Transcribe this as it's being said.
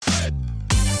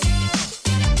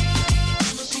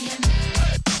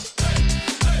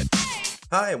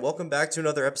Hi, and welcome back to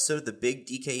another episode of the Big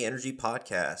DK Energy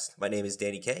Podcast. My name is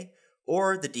Danny K,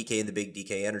 or the DK in the Big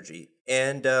DK Energy.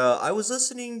 And I was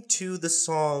listening to the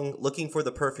song Looking for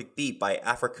the Perfect Beat by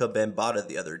Africa Bambaataa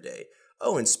the other day.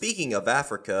 Oh, and speaking of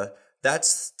Africa,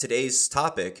 that's today's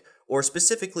topic, or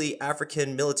specifically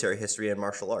African military history and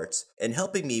martial arts. And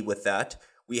helping me with that,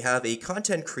 we have a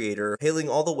content creator hailing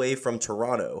all the way from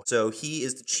Toronto. So he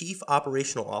is the Chief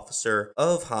Operational Officer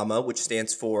of HAMA, which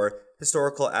stands for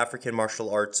Historical African Martial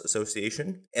Arts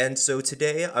Association. And so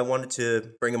today I wanted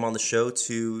to bring him on the show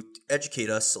to educate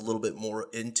us a little bit more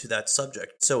into that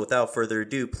subject. So without further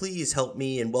ado, please help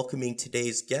me in welcoming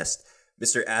today's guest,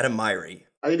 Mr. Adam Myrie.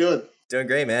 How you doing? Doing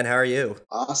great, man. How are you?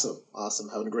 Awesome.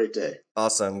 Having a great day.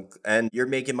 Awesome. And you're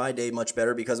making my day much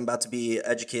better because I'm about to be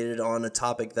educated on a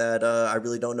topic that I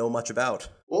really don't know much about.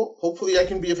 Well, hopefully I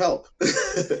can be of help.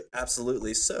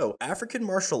 Absolutely. So, African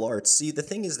martial arts. See, the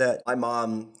thing is that my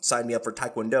mom signed me up for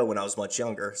Taekwondo when I was much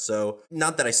younger. So,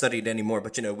 not that I studied anymore,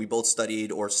 but we both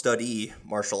studied or study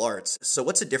martial arts. So,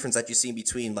 what's the difference that you see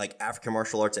between like African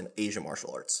martial arts and Asian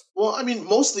martial arts? Well,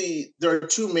 mostly there are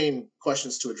two main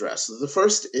questions to address. The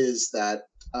first is that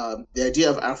the idea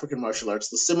of African martial arts,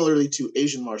 similarly to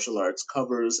Asian martial arts,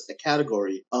 covers a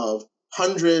category of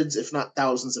hundreds, if not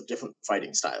thousands, of different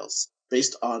fighting styles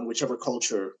based on whichever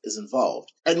culture is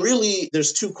involved. And really,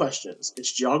 there's two questions.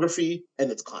 It's geography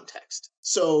and it's context.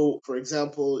 So, for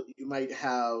example, you might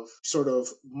have sort of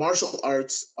martial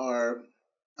arts are,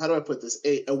 how do I put this,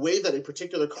 a way that a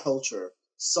particular culture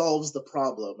solves the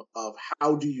problem of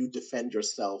how do you defend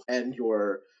yourself and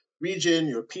your region,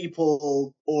 your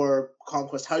people, or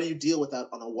conquest. How do you deal with that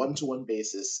on a one-to-one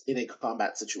basis in a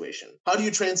combat situation? How do you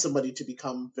train somebody to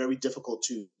become very difficult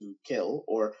to kill,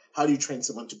 or how do you train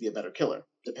someone to be a better killer,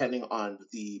 depending on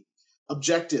the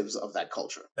objectives of that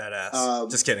culture?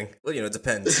 Badass. Just kidding. Well, it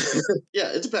depends.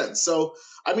 Yeah, it depends. So,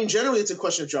 generally it's a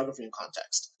question of geography and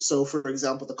context. So, for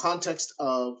example, the context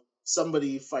of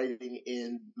somebody fighting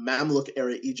in Mamluk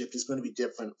era Egypt is going to be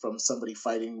different from somebody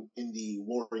fighting in the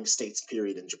Warring States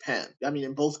period in Japan.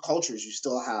 In both cultures, you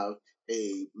still have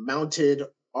a mounted,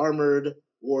 armored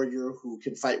warrior who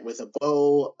can fight with a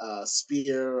bow, a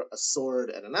spear, a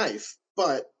sword, and a knife.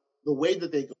 But the way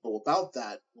that they go about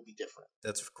that will be different.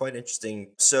 That's quite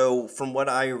interesting. So, from what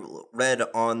I read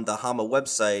on the Hama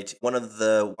website, one of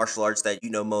the martial arts that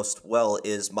you know most well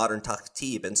is modern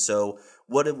Taktib. And so,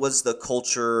 what was the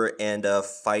culture and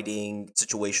fighting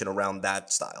situation around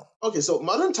that style? Okay, so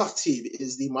modern Taktib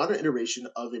is the modern iteration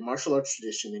of a martial arts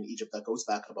tradition in Egypt that goes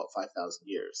back about 5,000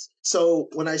 years. So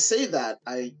when I say that,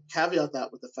 I caveat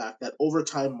that with the fact that over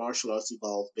time, martial arts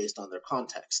evolved based on their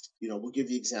context. We'll give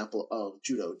the example of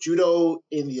judo. Judo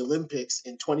in the Olympics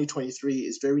in 2023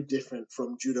 is very different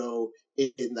from judo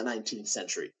in the 19th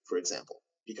century, for example,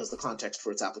 because the context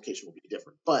for its application will be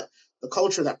different. But the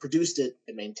culture that produced it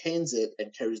and maintains it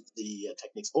and carries the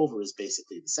techniques over is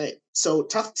basically the same. So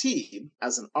Taktib,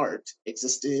 as an art,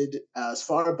 existed as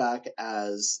far back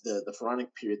as the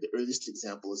Pharaonic period. The earliest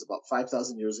example is about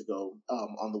 5,000 years ago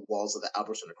on the walls of the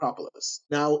Albertine Acropolis.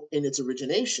 Now, in its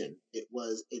origination, it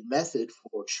was a method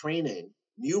for training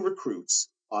new recruits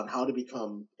on how to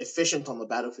become efficient on the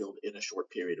battlefield in a short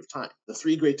period of time. The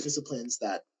three great disciplines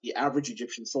that the average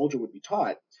Egyptian soldier would be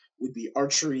taught would be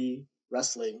archery,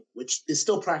 wrestling, which is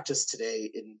still practiced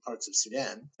today in parts of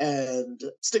Sudan, and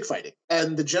stick fighting.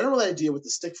 And the general idea with the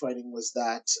stick fighting was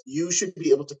that you should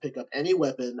be able to pick up any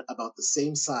weapon about the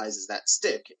same size as that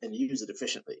stick and use it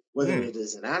efficiently. Whether it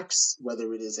is an axe,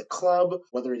 whether it is a club,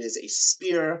 whether it is a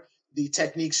spear, the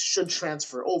techniques should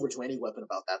transfer over to any weapon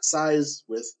about that size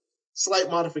with slight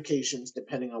modifications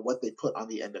depending on what they put on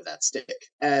the end of that stick.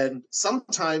 And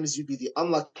sometimes you'd be the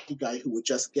unlucky guy who would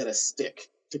just get a stick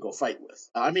to go fight with.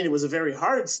 It was a very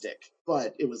hard stick,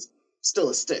 but it was still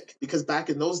a stick, because back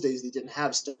in those days, they didn't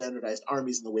have standardized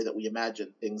armies in the way that we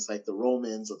imagine, things like the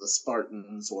Romans or the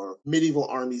Spartans or medieval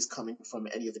armies coming from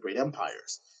any of the great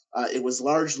empires. It was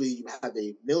largely, you had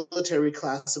a military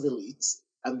class of elites,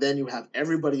 and then you have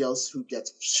everybody else who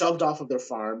gets shoved off of their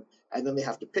farm, and then they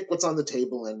have to pick what's on the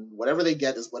table, and whatever they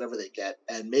get is whatever they get,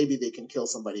 and maybe they can kill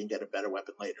somebody and get a better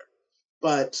weapon later.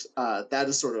 But that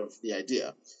is sort of the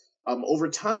idea. Over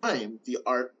time, the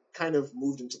art kind of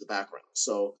moved into the background.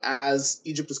 So as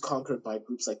Egypt was conquered by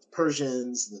groups like the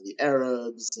Persians and then the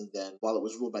Arabs, and then while it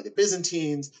was ruled by the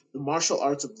Byzantines, the martial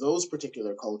arts of those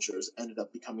particular cultures ended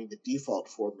up becoming the default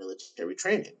for military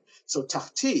training. So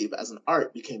Taktib as an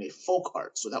art became a folk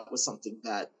art. So that was something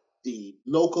that the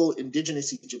local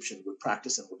indigenous Egyptian would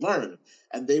practice and would learn,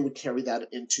 and they would carry that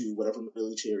into whatever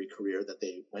military career that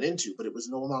they went into, but it was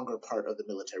no longer part of the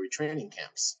military training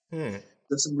camps.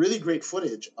 There's some really great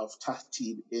footage of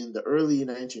Tahtib in the early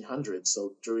 1900s.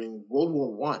 So during World War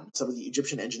One, some of the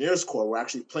Egyptian Engineers Corps were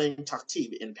actually playing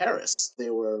Tahtib in Paris. They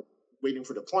were waiting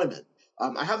for deployment.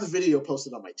 I have the video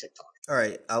posted on my TikTok. All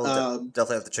right, I'll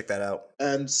definitely have to check that out.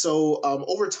 And so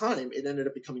over time, it ended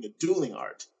up becoming a dueling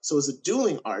art. So as a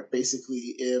dueling art,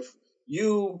 basically, if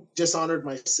you dishonored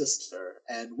my sister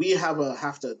and we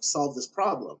have to solve this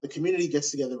problem, the community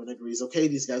gets together and agrees, okay,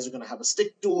 these guys are going to have a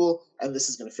stick duel and this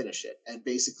is going to finish it. And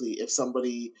basically, if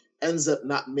somebody ends up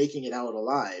not making it out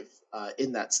alive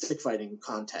in that stick fighting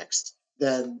context,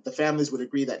 then the families would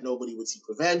agree that nobody would seek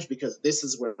revenge because this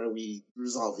is where we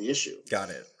resolve the issue.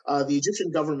 Got it. The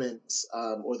Egyptian government,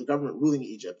 or the government ruling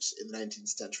Egypt in the 19th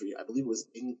century, I believe it was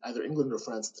either England or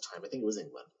France at the time, I think it was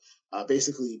England,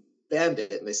 basically banned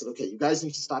it. And they said, okay, you guys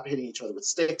need to stop hitting each other with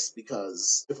sticks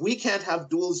because if we can't have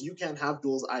duels, you can't have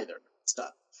duels either. It's done.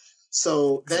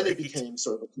 So then it became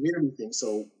sort of a community thing.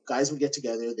 So guys would get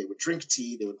together, they would drink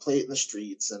tea, they would play it in the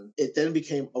streets, and it then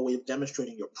became a way of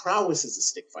demonstrating your prowess as a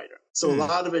stick fighter. So a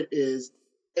lot of it is,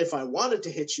 if I wanted to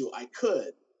hit you, I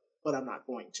could, but I'm not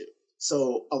going to.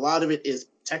 So a lot of it is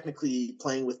technically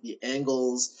playing with the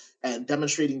angles and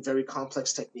demonstrating very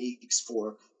complex techniques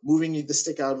for moving the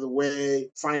stick out of the way,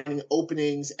 finding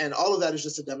openings, and all of that is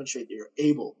just to demonstrate that you're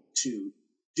able to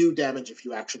do damage if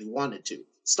you actually wanted to,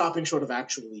 stopping short of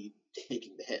actually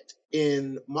taking the hit.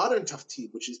 In modern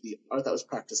Tahtib, which is the art that was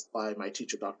practiced by my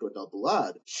teacher, Dr. Adel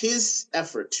Boulad, his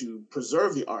effort to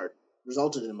preserve the art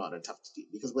resulted in modern Tahtib,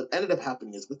 because what ended up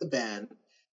happening is with the ban,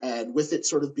 and with it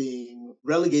sort of being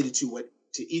relegated to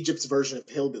Egypt's version of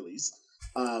hillbillies,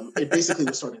 it basically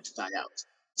was starting to die out.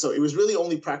 So it was really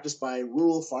only practiced by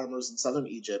rural farmers in southern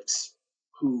Egypt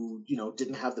who,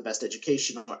 didn't have the best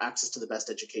education or access to the best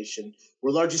education,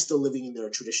 were largely still living in their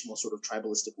traditional sort of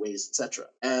tribalistic ways, etc.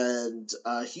 And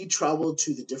he traveled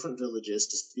to the different villages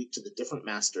to speak to the different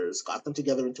masters, got them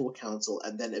together into a council,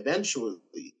 and then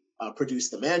eventually produced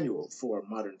the manual for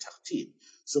modern Tahtib.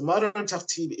 So modern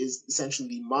Tahtib is essentially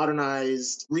the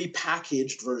modernized,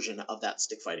 repackaged version of that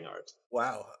stick fighting art.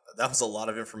 Wow, that was a lot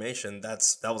of information. That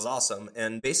was awesome.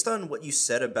 And based on what you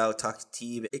said about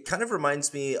Tahtib, it kind of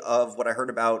reminds me of what I heard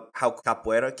about how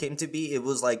capoeira came to be. It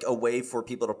was like a way for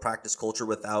people to practice culture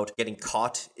without getting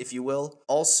caught, if you will.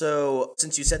 Also,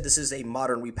 since you said this is a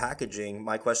modern repackaging,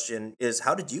 my question is,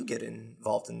 how did you get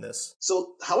involved in this?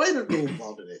 So how I ended up getting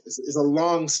involved in it is a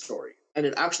long story. And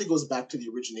it actually goes back to the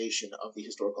origination of the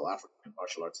Historical African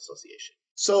Martial Arts Association.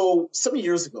 So some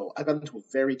years ago, I got into a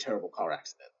very terrible car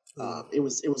accident. It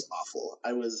was awful.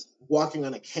 I was walking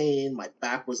on a cane. My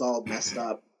back was all messed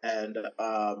up. And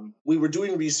we were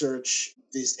doing research.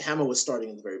 This HAMA was starting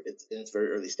in its very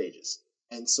early stages.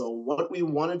 And so what we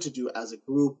wanted to do as a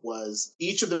group was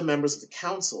each of the members of the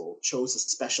council chose a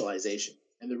specialization.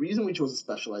 And the reason we chose a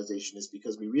specialization is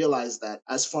because we realized that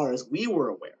as far as we were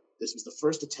aware, this was the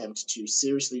first attempt to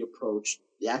seriously approach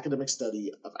the academic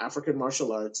study of African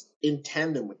martial arts in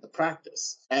tandem with the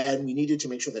practice. And we needed to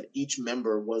make sure that each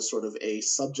member was sort of a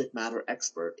subject matter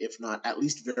expert, if not at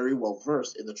least very well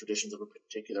versed in the traditions of a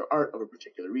particular art of a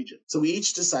particular region. So we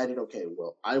each decided, okay,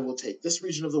 well, I will take this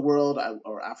region of the world,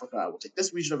 or Africa, I will take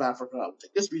this region of Africa, I will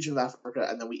take this region of Africa,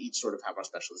 and then we each sort of have our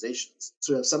specializations.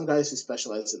 So we have some guys who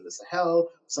specialize in the Sahel,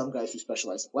 some guys who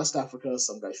specialize in West Africa,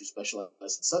 some guys who specialize in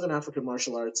Southern African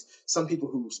martial arts, some people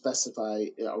who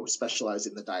specialize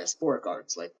in the diasporic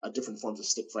arts, like different forms of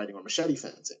stick fighting or machete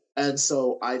fencing. And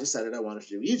so I decided I wanted to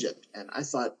do Egypt, and I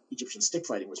thought Egyptian stick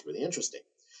fighting was really interesting.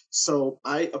 So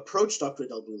I approached Dr.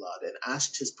 Adel Boulad and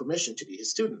asked his permission to be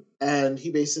his student. And he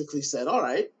basically said, all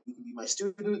right, you can be my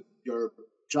student. Your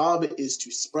job is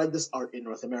to spread this art in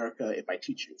North America if I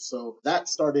teach you. So that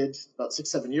started about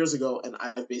 6-7 years ago, and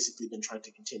I've basically been trying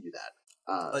to continue that.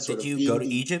 Did you go to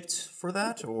Egypt for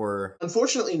that, or?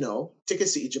 Unfortunately, no.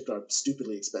 Tickets to Egypt are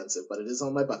stupidly expensive, but it is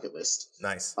on my bucket list.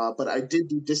 Nice. But I did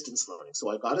do distance learning. So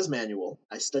I got his manual.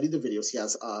 I studied the videos. He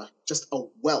has just a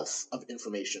wealth of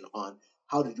information on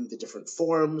how to do the different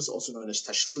forms, also known as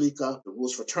tashlika, the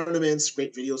rules for tournaments,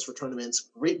 great videos for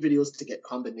tournaments, great videos to get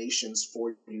combinations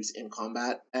for use in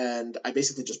combat. And I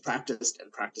basically just practiced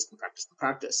and practiced and practiced and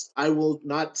practiced. I will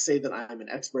not say that I'm an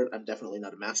expert. I'm definitely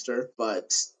not a master,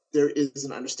 but there is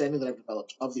an understanding that I've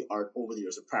developed of the art over the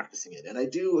years of practicing it. And I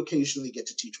do occasionally get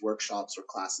to teach workshops or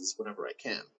classes whenever I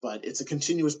can, but it's a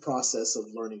continuous process of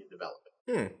learning and developing.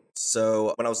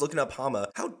 So when I was looking up Hama,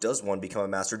 how does one become a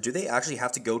master? Do they actually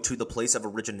have to go to the place of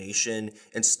origination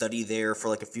and study there for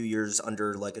like a few years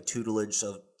under like a tutelage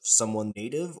of someone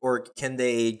native, or can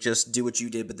they just do what you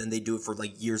did, but then they do it for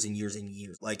like years and years and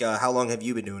years? Like, how long have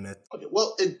you been doing it? Okay,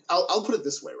 well, I'll put it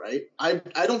this way, right?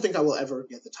 I don't think I will ever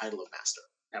get the title of master,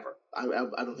 ever. I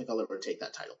don't think I'll ever take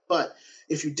that title. But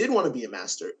if you did want to be a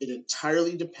master, it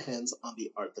entirely depends on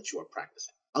the art that you are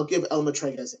practicing. I'll give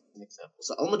Elmatreg as an example.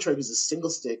 So Elmatreg is a single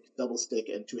stick, double stick,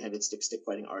 and two-handed stick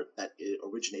fighting art that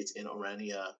originates in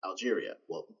Orania, Algeria.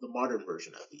 Well, the modern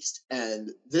version at least.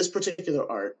 And this particular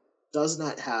art does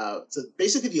not have, so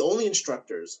basically the only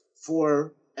instructors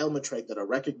for Elmatreg that are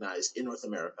recognized in North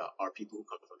America are people who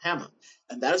come from Hama.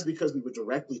 And that is because we were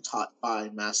directly taught by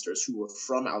masters who were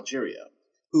from Algeria,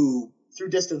 who, through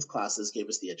distance classes, gave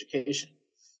us the education.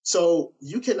 So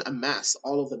you can amass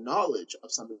all of the knowledge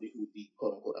of somebody who would be,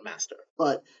 quote unquote, a master.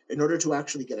 But in order to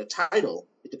actually get a title,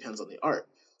 it depends on the art.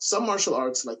 Some martial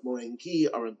arts, like Moringi,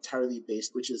 are entirely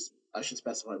based, which is, I should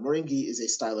specify, Moringi is a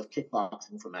style of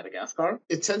kickboxing from Madagascar.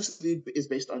 It essentially is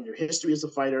based on your history as a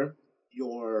fighter,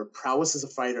 your prowess as a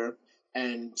fighter,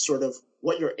 and sort of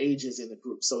what your age is in the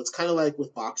group. So it's kind of like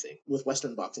with boxing, with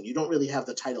Western boxing. You don't really have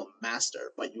the title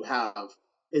master, but you have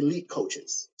elite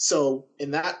coaches. So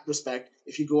in that respect,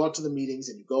 if you go out to the meetings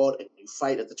and you go out and you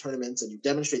fight at the tournaments and you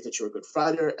demonstrate that you're a good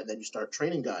fighter and then you start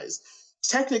training guys,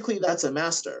 technically that's a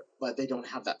master, but they don't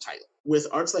have that title. With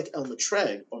arts like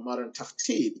Elmatreg or modern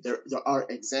Taktib, there are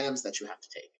exams that you have to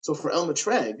take. So for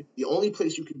Elmatreg, the only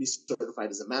place you can be certified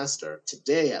as a master,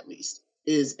 today at least,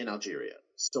 is in Algeria.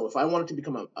 So if I wanted to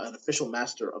become an official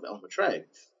master of Elmatreg,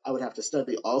 I would have to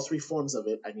study all three forms of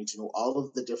it. I need to know all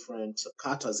of the different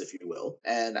katas, if you will,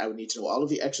 and I would need to know all of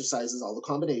the exercises, all the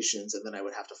combinations, and then I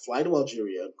would have to fly to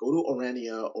Algeria, go to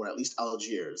Orania or at least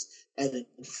Algiers, and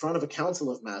in front of a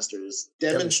council of masters,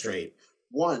 demonstrate.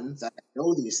 One, that I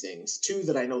know these things. Two,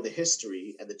 that I know the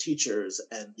history and the teachers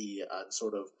and the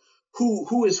sort of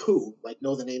who is who, like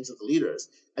know the names of the leaders,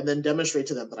 and then demonstrate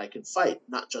to them that I can fight,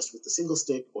 not just with the single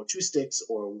stick or two sticks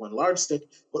or one large stick,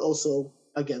 but also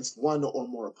against one or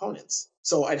more opponents.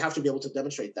 So I'd have to be able to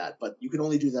demonstrate that, but you can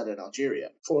only do that in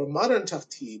Algeria. For modern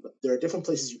Taftib, there are different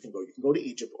places you can go. You can go to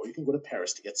Egypt or you can go to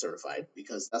Paris to get certified,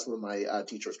 because that's where my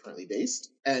teacher is currently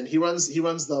based. And he runs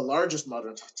the largest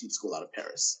modern Taftib school out of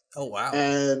Paris. Oh, wow.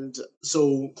 And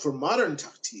so for modern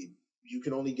Taftib, you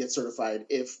can only get certified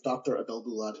if Dr. Abel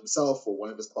Boulad himself or one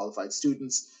of his qualified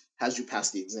students has you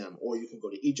pass the exam, or you can go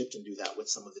to Egypt and do that with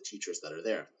some of the teachers that are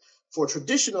there. For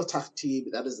traditional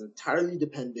tahtib, that is entirely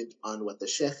dependent on what the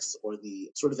sheikhs or the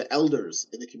sort of the elders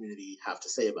in the community have to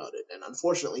say about it. And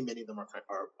unfortunately, many of them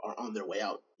are on their way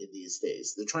out in these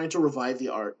days. They're trying to revive the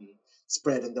art and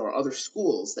spread, and there are other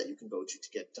schools that you can go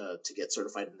to get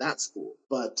certified in that school.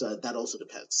 But that also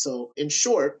depends. So in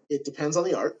short, it depends on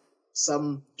the art.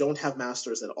 Some don't have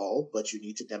masters at all, but you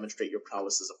need to demonstrate your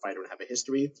prowess as a fighter and have a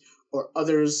history. Or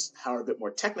others are a bit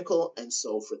more technical, and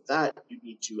so for that, you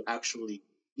need to actually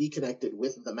be connected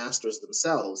with the masters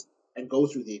themselves and go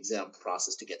through the exam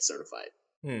process to get certified.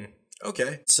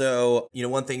 Okay. So,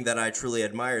 one thing that I truly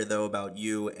admire, though, about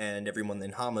you and everyone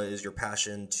in Hama is your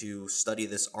passion to study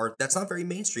this art that's not very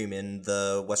mainstream in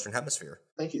the Western Hemisphere.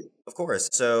 Thank you. Of course.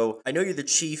 So, I know you're the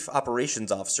chief operations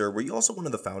officer. Were you also one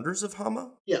of the founders of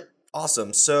Hama? Yeah.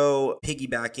 Awesome. So,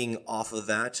 piggybacking off of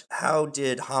that, how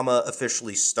did Hama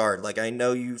officially start? Like, I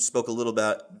know you spoke a little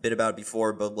bit about it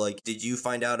before, but did you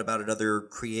find out about another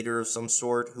creator of some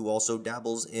sort who also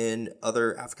dabbles in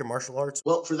other African martial arts?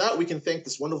 Well, for that, we can thank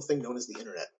this wonderful thing known as the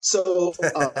internet. So,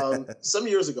 some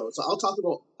years ago, so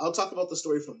I'll talk about the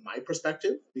story from my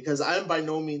perspective, because I am by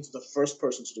no means the first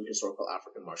person to do historical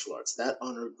African martial arts. That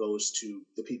honor goes to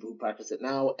the people who practice it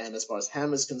now, and as far as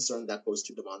Ham is concerned, that goes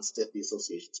to Devon Stith, the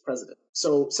association's president.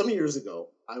 So some years ago,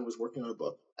 I was working on a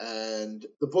book, and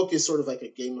the book is sort of like a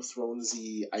Game of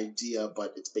Thrones-y idea,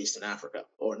 but it's based in Africa,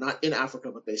 or not in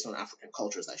Africa, but based on African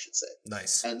cultures, I should say.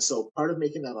 Nice. And so part of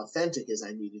making that authentic is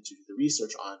I needed to do the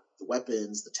research on the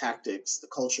weapons, the tactics, the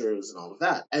cultures, and all of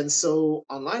that. And so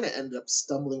online, I ended up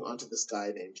stumbling onto this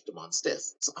guy named Devon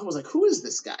Stith. So I was like, who is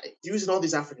this guy? Using all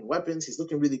these African weapons, he's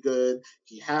looking really good.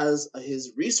 He has,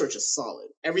 his research is solid.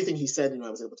 Everything he said, I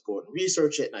was able to go and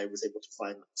research it, and I was able to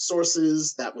find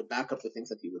sources that would back up the things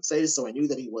that he would say. So I knew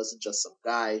that he wasn't just some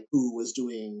guy who was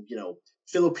doing,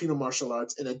 Filipino martial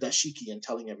arts in a dashiki and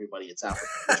telling everybody it's African,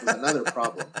 which was another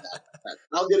problem. That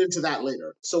I'll get into that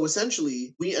later. So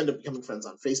essentially, we end up becoming friends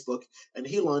on Facebook, and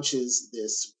he launches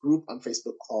this group on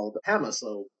Facebook called HAMA,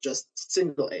 so just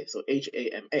single A, so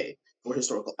HAMA, for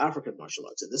historical African martial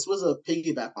arts. And this was a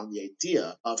piggyback on the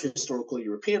idea of historical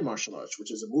European martial arts,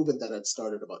 which is a movement that had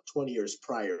started about 20 years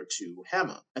prior to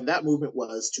HAMA. And that movement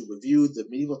was to review the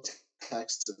medieval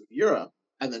texts of Europe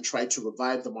and then try to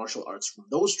revive the martial arts from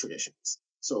those traditions.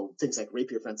 So things like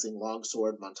rapier fencing,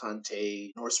 longsword,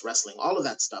 montante, Norse wrestling, all of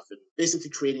that stuff, and basically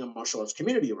creating a martial arts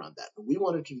community around that. And we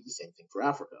wanted to do the same thing for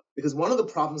Africa. Because one of the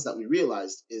problems that we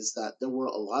realized is that there were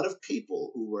a lot of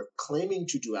people who were claiming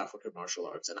to do African martial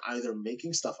arts and either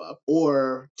making stuff up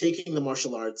or taking the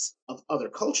martial arts of other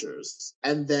cultures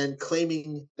and then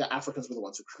claiming that Africans were the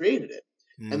ones who created it.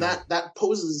 And that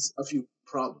poses a few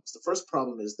problems. The first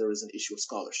problem is there is an issue of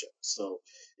scholarship. So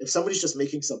if somebody's just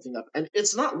making something up, and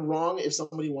it's not wrong if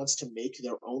somebody wants to make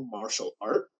their own martial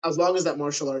art, as long as that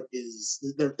martial art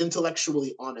they're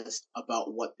intellectually honest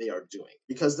about what they are doing.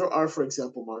 Because there are, for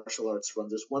example, martial arts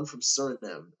there's one from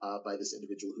Suriname by this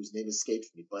individual whose name escapes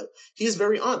me, but he is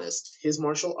very honest. His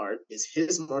martial art is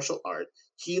his martial art.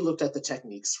 He looked at the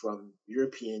techniques from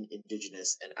European,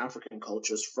 indigenous, and African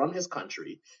cultures from his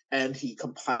country, and he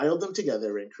compiled them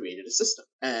together and created a system.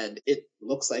 And it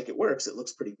looks like it works. It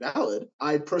looks pretty valid.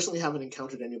 I personally haven't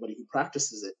encountered anybody who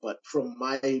practices it, but from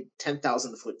my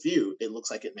 10,000 foot view, it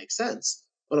looks like it makes sense.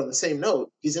 But on the same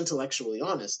note, he's intellectually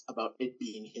honest about it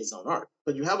being his own art.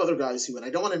 But you have other guys who, and I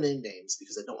don't want to name names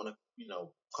because I don't want to,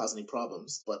 cause any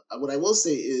problems. But what I will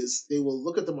say is they will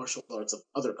look at the martial arts of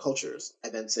other cultures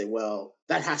and then say, well,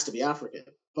 that has to be African.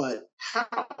 But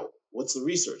how? What's the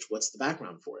research? What's the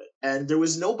background for it? And there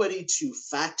was nobody to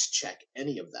fact check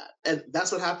any of that. And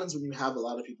that's what happens when you have a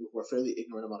lot of people who are fairly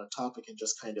ignorant about a topic and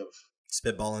just kind of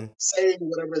spitballing, saying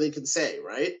whatever they can say,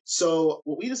 right? So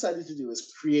what we decided to do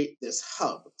is create this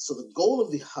hub. So the goal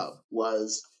of the hub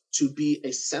was to be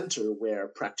a center where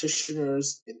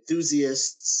practitioners,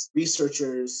 enthusiasts,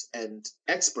 researchers, and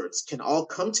experts can all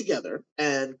come together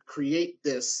and create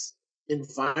this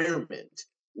environment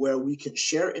where we can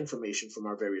share information from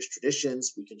our various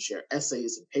traditions. We can share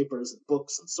essays and papers and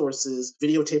books and sources,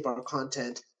 videotape our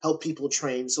content, help people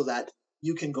train so that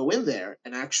you can go in there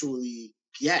and actually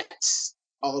get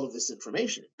all of this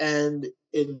information. And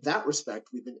in that respect,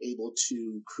 we've been able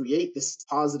to create this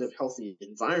positive, healthy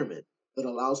environment that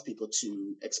allows people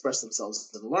to express themselves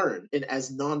and learn in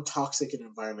as non-toxic an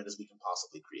environment as we can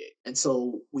possibly create. And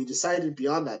so we decided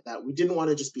beyond that we didn't want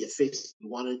to just be a face. We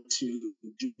wanted to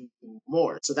do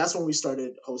more. So that's when we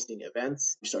started hosting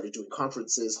events. We started doing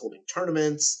conferences, holding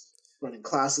tournaments, running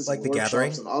classes like and the workshops,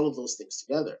 gathering, and all of those things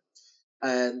together.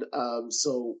 And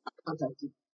so I contacted.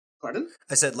 Pardon?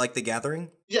 I said like the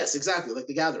gathering? Yes, exactly, like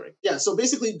the gathering. Yeah, so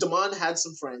basically Damon had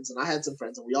some friends and I had some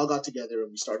friends and we all got together and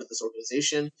we started this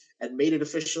organization and made it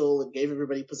official and gave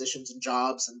everybody positions and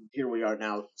jobs, and here we are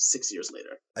now 6 years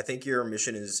later. I think your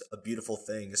mission is a beautiful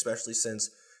thing, especially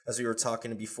since, as we were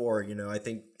talking before, I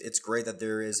think it's great that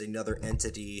there is another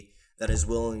entity that is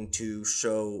willing to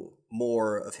show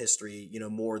more of history,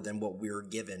 more than what we were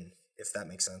given, if that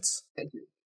makes sense. Thank you.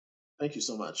 Thank you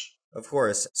so much. Of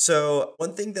course. So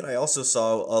one thing that I also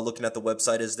saw looking at the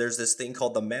website is there's this thing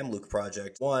called the Mamluk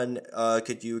Project. One,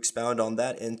 could you expound on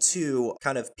that? And two,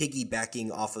 kind of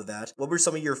piggybacking off of that, what were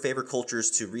some of your favorite cultures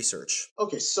to research?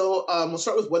 Okay, so we'll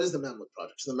start with what is the Mamluk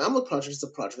Project. So the Mamluk Project is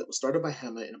a project that was started by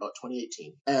Hema in about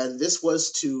 2018. And this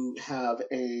was to have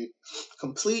a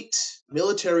complete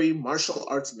military martial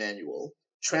arts manual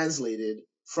translated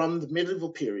from the medieval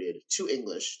period to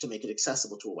English to make it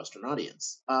accessible to a Western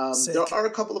audience. There are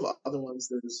a couple of other ones.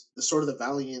 There's the Sword of the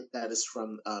Valiant that is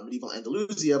from medieval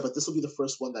Andalusia, but this will be the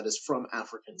first one that is from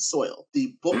African soil.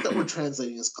 The book that we're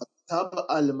translating is called Kitab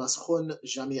al-Maskhun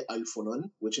Jami al-Funun,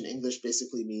 which in English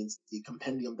basically means the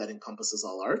compendium that encompasses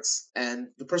all arts. And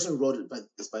the person who wrote it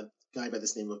is by a guy by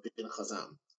this name of Bin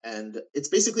Khazam. And it's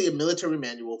basically a military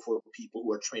manual for people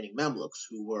who are training Mamluks,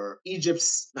 who were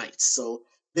Egypt's knights. So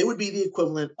they would be the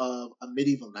equivalent of a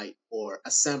medieval knight or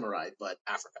a samurai, but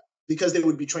Africa, because they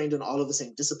would be trained in all of the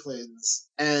same disciplines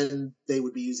and they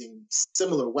would be using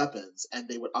similar weapons and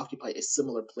they would occupy a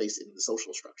similar place in the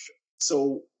social structure.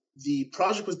 So the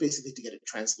project was basically to get it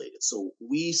translated. So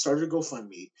we started a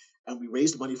GoFundMe and we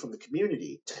raised money from the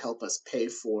community to help us pay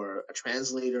for a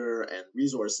translator and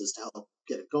resources to help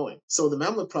get it going. So the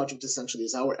Mamluk Project essentially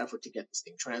is our effort to get this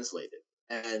thing translated.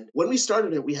 And when we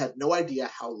started it, we had no idea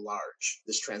how large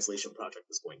this translation project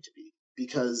was going to be,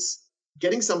 because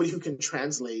getting somebody who can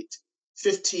translate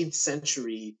 15th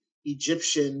century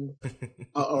Egyptian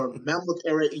or Mamluk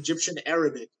era Egyptian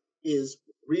Arabic is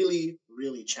really,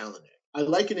 really challenging. I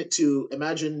liken it to,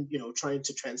 imagine, trying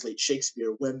to translate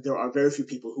Shakespeare when there are very few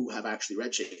people who have actually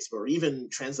read Shakespeare, or even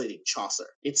translating Chaucer.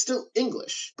 It's still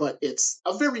English, but it's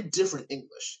a very different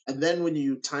English. And then when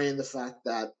you tie in the fact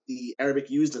that the Arabic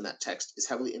used in that text is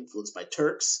heavily influenced by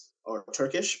Turks or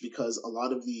Turkish, because a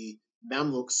lot of the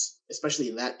Mamluks, especially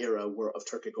in that era, were of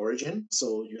Turkic origin.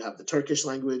 So you have the Turkish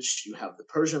language, you have the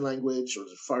Persian language, or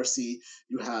the Farsi,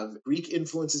 you have Greek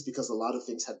influences because a lot of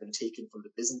things had been taken from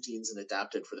the Byzantines and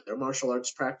adapted for their martial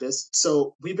arts practice.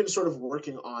 So we've been sort of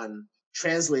working on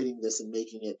translating this and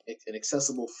making it an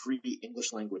accessible, free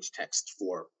English language text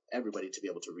for everybody to be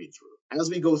able to read through. As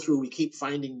we go through, we keep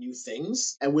finding new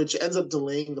things, and which ends up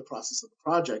delaying the process of the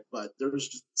project, but there's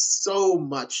just so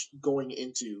much going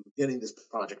into getting this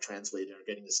project translated or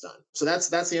getting this done. So that's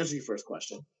the answer to your first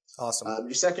question. Awesome.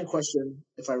 Your second question,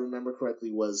 if I remember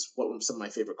correctly, was what were some of my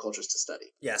favorite cultures to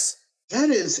study? Yes. That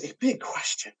is a big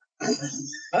question.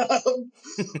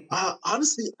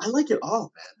 Honestly, I like it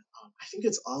all, man. I think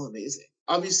it's all amazing.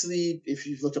 Obviously, if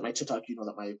you've looked at my TikTok, you know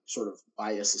that my sort of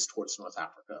bias is towards North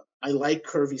Africa. I like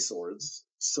curvy swords,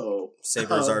 so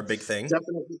sabers are a big thing.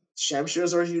 Definitely,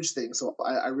 shamshirs are a huge thing. So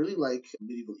I really like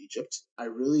medieval Egypt. I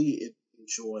really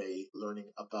enjoy learning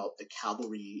about the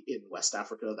cavalry in West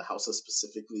Africa, the Hausa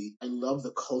specifically. I love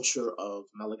the culture of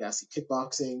Malagasy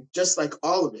kickboxing. Just like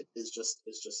all of it is just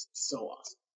so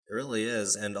awesome. It really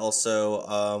is, and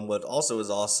also, what also is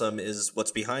awesome is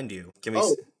what's behind you. Can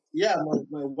we? Yeah,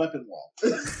 my weapon wall.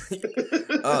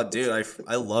 Oh, dude,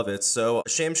 I love it. So,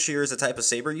 shamshir is a type of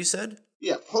saber, you said?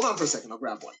 Yeah, hold on for a second. I'll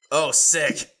grab one. Oh,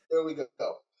 sick. There we go.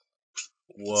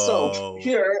 Whoa. So,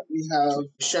 here we have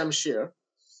shamshir.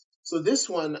 So this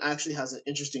one actually has an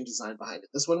interesting design behind it.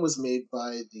 This one was made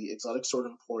by the Exotic Sword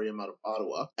Emporium out of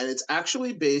Ottawa, and it's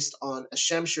actually based on a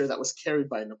shamshir that was carried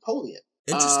by Napoleon.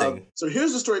 Interesting. So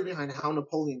here's the story behind how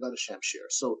Napoleon got a shamshir.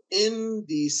 So in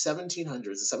the 1700s,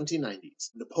 the 1790s,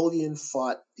 Napoleon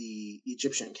fought the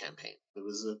Egyptian campaign. It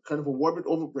was a kind of a war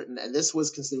over Britain, and this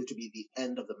was considered to be the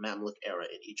end of the Mamluk era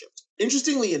in Egypt.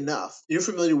 Interestingly enough, you're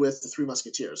familiar with the Three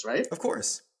Musketeers, right? Of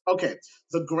course. Okay,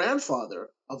 the grandfather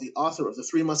of the author of the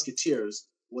Three Musketeers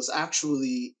was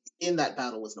actually in that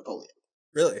battle with Napoleon.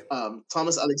 Really?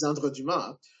 Thomas Alexandre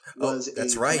Dumas was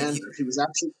that's right. commander. He was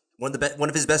actually one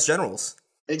of his best generals.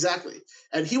 Exactly.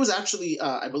 And he was actually,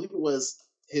 I believe it was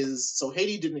so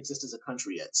Haiti didn't exist as a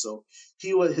country yet. So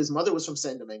his mother was from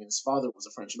Saint-Domingue and his father was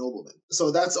a French nobleman. So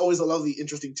that's always a lovely,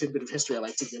 interesting tidbit of history I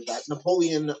like to give, that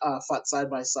Napoleon fought side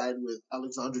by side with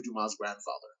Alexandre Dumas'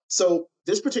 grandfather. So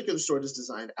this particular sword is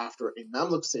designed after a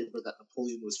Mamluk saber that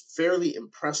Napoleon was fairly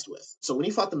impressed with. So when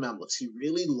he fought the Mamluks, he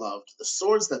really loved the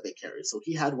swords that they carried. So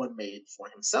he had one made for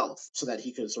himself so that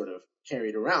he could sort of carry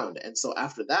it around. And so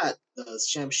after that, the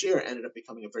shamshir ended up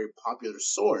becoming a very popular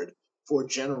sword for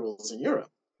generals in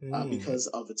Europe because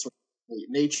of its sort of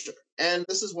nature. And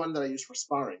this is one that I use for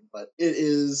sparring, but it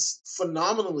is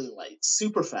phenomenally light,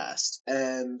 super fast,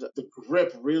 and the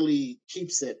grip really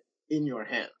keeps it in your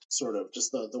hand, sort of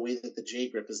just the way that the J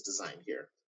grip is designed here.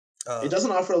 It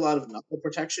doesn't offer a lot of knuckle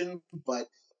protection, but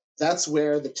that's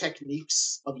where the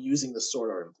techniques of using the sword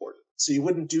are important. So you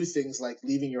wouldn't do things like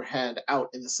leaving your hand out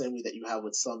in the same way that you have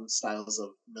with some styles of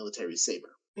military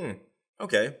saber.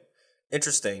 Okay.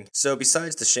 Interesting. So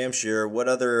besides the shamshir, what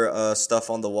other stuff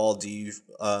on the wall do you...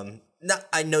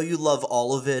 I know you love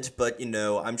all of it, but,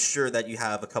 I'm sure that you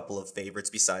have a couple of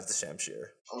favorites besides the shamshir.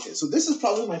 Okay, so this is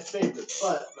probably my favorite,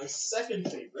 but my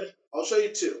second favorite, I'll show you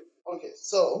two. Okay,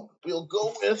 so we'll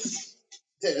go with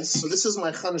this. So this is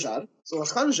my khanjar. So a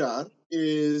khanjar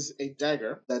is a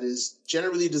dagger that is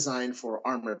generally designed for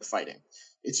armored fighting.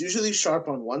 It's usually sharp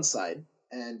on one side,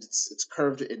 and it's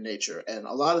curved in nature, and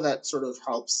a lot of that sort of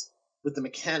helps with the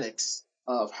mechanics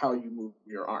of how you move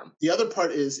your arm. The other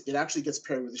part is it actually gets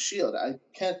paired with a shield. I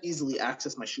can't easily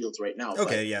access my shields right now.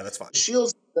 Okay, yeah, that's fine.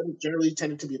 Shields generally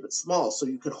tended to be a bit small, so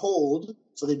you could hold,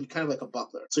 so they'd be kind of like a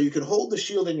buckler. So you could hold the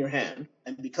shield in your hand,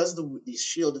 and because the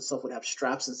shield itself would have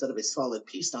straps instead of a solid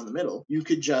piece down the middle, you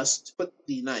could just put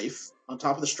the knife on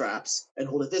top of the straps and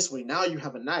hold it this way. Now you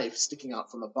have a knife sticking out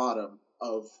from the bottom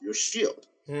of your shield.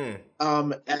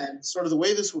 And sort of the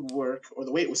way this would work, or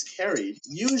the way it was carried,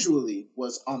 usually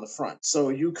was on the front. So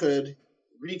you could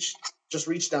reach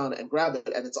down and grab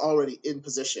it, and it's already in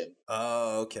position.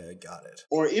 Oh, okay, got it.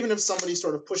 Or even if somebody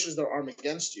sort of pushes their arm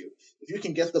against you, if you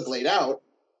can get the blade out,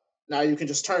 now you can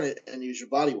just turn it and use your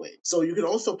body weight. So you can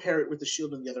also pair it with the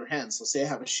shield in the other hand. So say I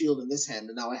have a shield in this hand,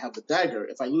 and now I have the dagger.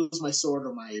 If I lose my sword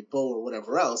or my bow or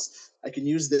whatever else, I can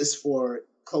use this for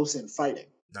close-in fighting.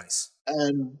 Nice.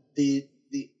 And the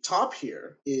top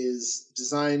here is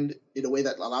designed in a way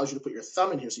that allows you to put your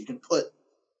thumb in here so you can put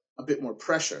a bit more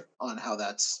pressure on how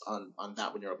that's on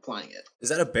that when you're applying it. Is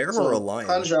that a bear or a lion?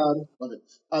 Khanjar,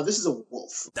 this is a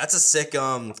wolf. That's a sick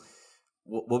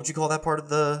what would you call that part of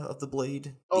the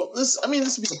blade? Oh, this would be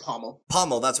the pommel.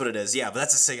 Pommel, that's what it is. Yeah, but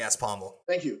that's a sick ass pommel.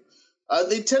 Thank you.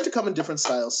 They tend to come in different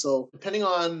styles. So depending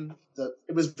on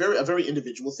it was a very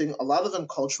individual thing. A lot of them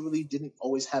culturally didn't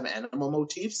always have animal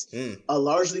motifs,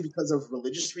 largely because of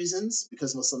religious reasons,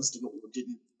 because Muslims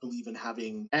didn't believe in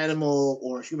having animal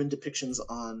or human depictions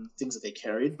on things that they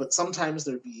carried. But sometimes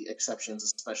there'd be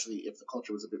exceptions, especially if the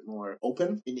culture was a bit more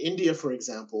open. In India, for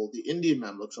example, the Indian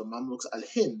Mamluks or Mamluks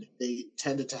al-Hind, they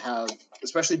tended to have,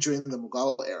 especially during the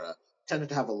Mughal era, tended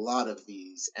to have a lot of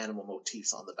these animal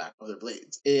motifs on the back of their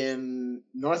blades. In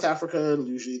North Africa,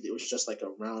 usually it was just like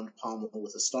a round pommel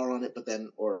with a star on it, but then,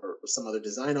 or some other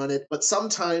design on it. But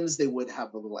sometimes they would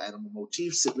have the little animal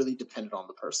motifs. It really depended on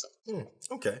the person.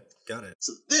 Okay, got it.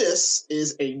 So this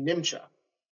is a nimcha.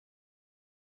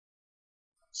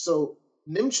 So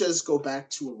nimchas go back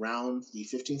to around the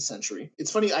 15th century.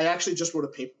 It's funny, I actually just wrote a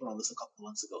paper on this a couple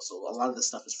months ago, so a lot of this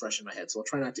stuff is fresh in my head, so I'll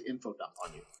try not to info dump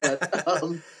on you.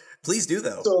 But please do,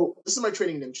 though. So this is my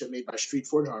training nimcha made by Street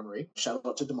Forge Armory. Shout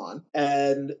out to Damon.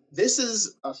 And this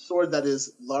is a sword that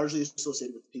is largely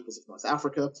associated with the peoples of North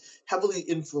Africa, heavily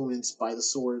influenced by the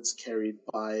swords carried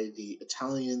by the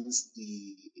Italians,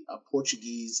 the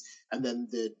Portuguese, and then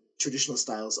the traditional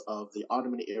styles of the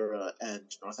Ottoman era and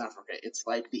North Africa. It's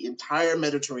like the entire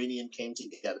Mediterranean came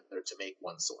together to make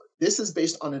one sword. This is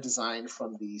based on a design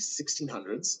from the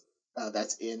 1600s.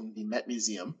 That's in the Met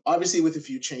Museum, obviously with a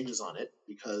few changes on it,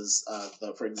 because,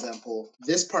 for example,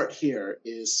 this part here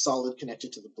is solid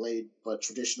connected to the blade, but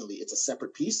traditionally it's a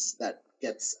separate piece that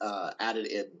gets added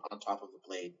in on top of the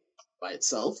blade by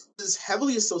itself. This is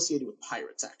heavily associated with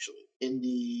pirates, actually. In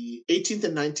the 18th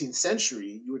and 19th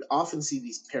century, you would often see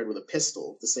these paired with a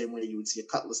pistol, the same way you would see a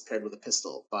cutlass paired with a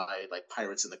pistol by like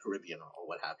pirates in the Caribbean or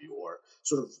what have you, or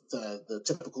sort of the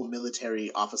typical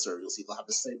military officer. You'll see they'll have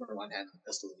the saber in one hand and the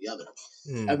pistol in the other.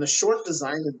 And the short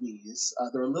design of these,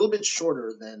 they're a little bit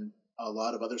shorter than a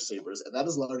lot of other sabers, and that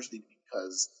is largely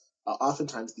because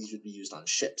oftentimes these would be used on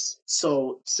ships.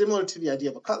 So similar to the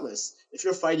idea of a cutlass, if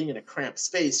you're fighting in a cramped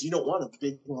space, you don't want a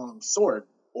big long sword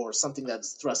or something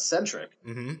that's thrust-centric,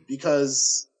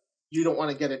 because you don't want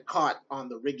to get it caught on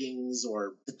the riggings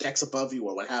or the decks above you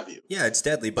or what have you. Yeah, it's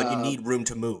deadly, but you need room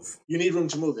to move. You need room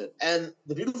to move it. And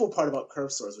the beautiful part about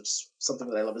curved swords, which is something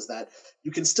that I love, is that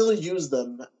you can still use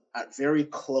them at very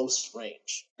close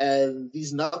range. And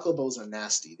these knuckle bows are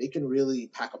nasty. They can really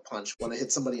pack a punch when I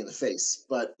hit somebody in the face.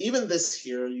 But even this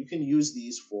here, you can use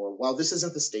these for, while this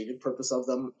isn't the stated purpose of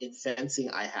them, in fencing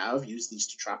I have used these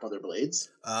to trap other blades.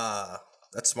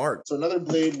 That's smart. So another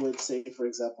blade would, say, for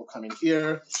example, come in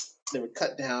here, they would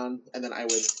cut down, and then I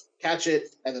would catch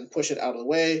it and then push it out of the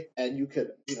way. And you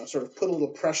could, sort of put a little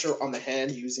pressure on the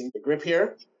hand using the grip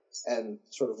here and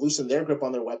sort of loosen their grip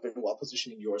on their weapon while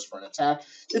positioning yours for an attack.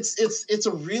 It's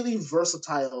a really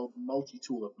versatile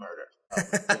multi-tool of murder.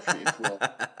 If you will.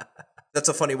 That's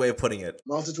a funny way of putting it.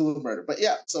 Multitude of murder. But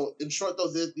yeah, so in short, though,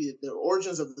 the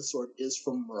origins of the sword is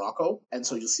from Morocco. And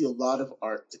so you'll see a lot of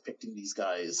art depicting these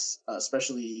guys,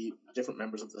 especially different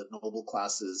members of the noble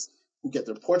classes who get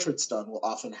their portraits done will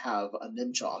often have a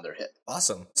nimcha on their hip.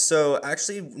 Awesome. So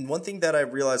actually, one thing that I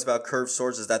realized about curved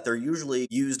swords is that they're usually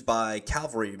used by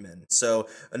cavalrymen. So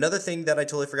another thing that I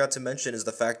totally forgot to mention is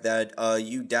the fact that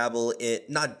you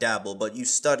but you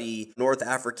study North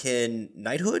African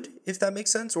knighthood, if that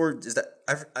makes sense? Or is that,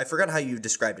 I forgot how you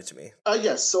described it to me.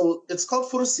 Yes, so it's called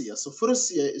Furusiya. So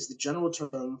Furusiya is the general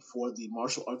term for the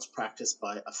martial arts practiced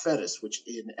by a feris, which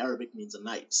in Arabic means a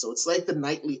knight. So it's like the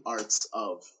knightly arts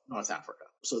of North Africa.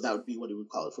 So that would be what we would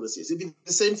call it, Furusiya. It'd be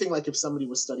the same thing like if somebody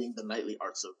was studying the knightly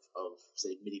arts of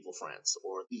say, medieval France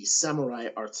or the samurai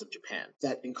arts of Japan.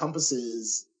 That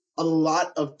encompasses a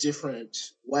lot of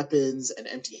different weapons and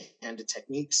empty-handed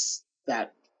techniques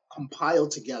that compile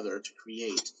together to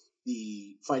create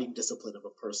the fighting discipline of a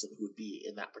person who would be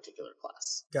in that particular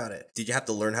class. Got it. Did you have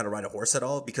to learn how to ride a horse at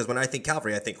all? Because when I think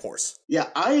cavalry, I think horse. Yeah,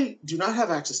 I do not have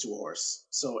access to a horse.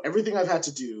 So everything I've had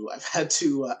to do, I've had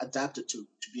to adapt it to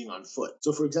being on foot.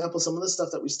 So for example, some of the stuff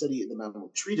that we study in the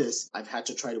Mamluk Treatise, I've had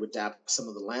to try to adapt some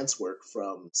of the lance work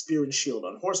from spear and shield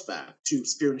on horseback to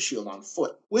spear and shield on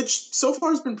foot, which so far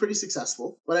has been pretty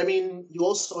successful. But I mean, you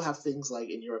also have things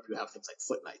like in Europe, you have things like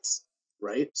foot knights.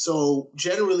 Right? So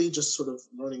generally just sort of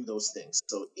learning those things.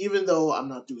 So even though I'm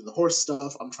not doing the horse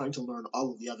stuff, I'm trying to learn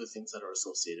all of the other things that are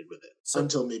associated with it. So,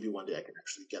 until maybe one day I can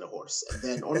actually get a horse. And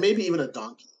then, or maybe even a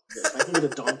donkey. If I can get a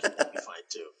donkey, that'd be fine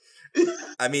too.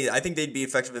 I mean, I think they'd be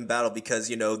effective in battle because,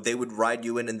 they would ride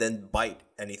you in and then bite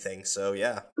anything. So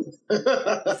yeah.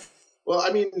 Well,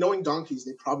 I mean, knowing donkeys,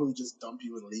 they probably just dump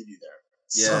you and leave you there.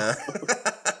 Yeah.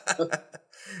 So.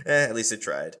 At least it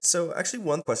tried. So actually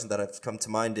one question that I've come to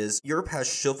mind is Europe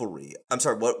has chivalry. I'm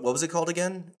sorry, what was it called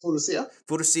again? Furusiyah?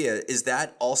 Furusiya. Is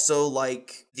that also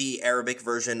like the Arabic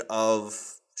version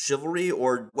of chivalry,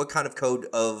 or what kind of code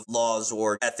of laws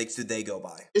or ethics do they go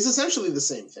by? It's essentially the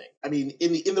same thing. I mean,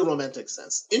 in the romantic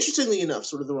sense. Interestingly enough,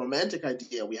 sort of the romantic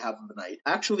idea we have of the knight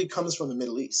actually comes from the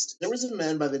Middle East. There was a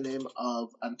man by the name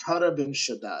of Antara bin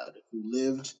Shaddad who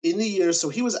lived in the years, so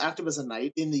he was active as a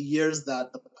knight in the years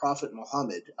that the Prophet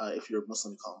Muhammad, if you're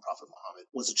Muslim, you call him Prophet Muhammad,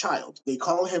 was a child. They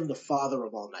call him the father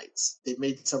of all knights. They've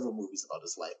made several movies about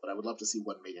his life, but I would love to see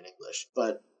one made in English.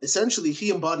 But essentially, he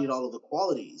embodied all of the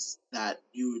qualities that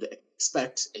you would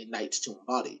expect a knight to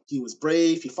embody. He was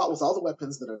brave. He fought with all the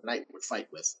weapons that a knight would fight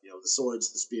with. You know, the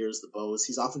swords, the spears, the bows.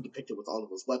 He's often depicted with all of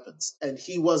those weapons. And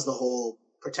he was the whole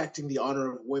protecting the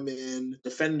honor of women,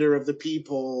 defender of the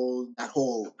people, that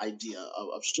whole idea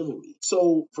of chivalry.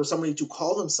 So for somebody to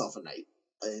call himself a knight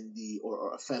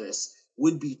or a fetis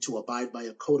would be to abide by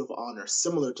a code of honor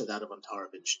similar to that of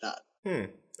Antara bin Shaddad.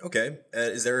 Okay.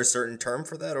 Is there a certain term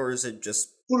for that, or is it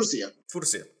just Furusiyah.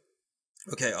 Furusiya?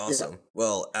 Okay, awesome. Yeah.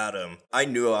 Well, Adam, I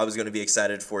knew I was going to be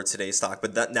excited for today's talk,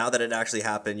 but now that it actually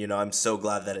happened, I'm so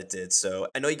glad that it did. So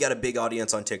I know you got a big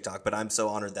audience on TikTok, but I'm so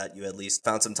honored that you at least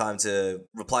found some time to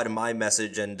reply to my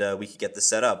message and we could get this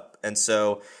set up. And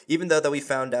so even though that we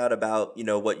found out about,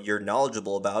 what you're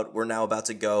knowledgeable about, we're now about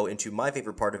to go into my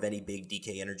favorite part of any big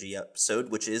DK Energy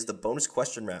episode, which is the bonus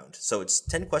question round. So it's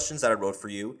 10 questions that I wrote for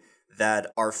you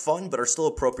that are fun, but are still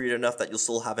appropriate enough that you'll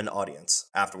still have an audience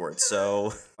afterwards.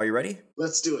 So, are you ready?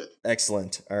 Let's do it.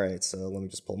 Excellent. All right, so let me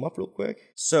just pull them up real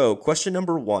quick. So, question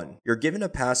number 1. You're given a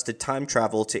pass to time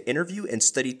travel to interview and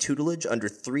study tutelage under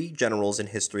 3 generals in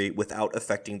history without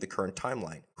affecting the current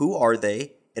timeline. Who are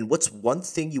they, and what's one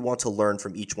thing you want to learn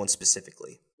from each one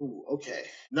specifically? Ooh, okay.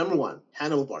 Number 1,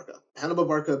 Hannibal Barca. Hannibal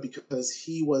Barca because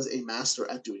he was a master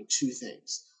at doing 2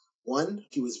 things. 1,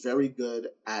 he was very good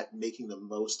at making the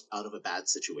most out of a bad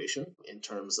situation in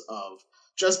terms of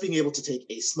just being able to take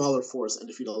a smaller force and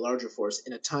defeat a larger force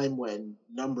in a time when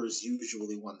numbers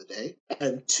usually won the day.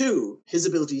 And 2, his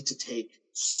ability to take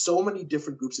so many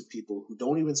different groups of people who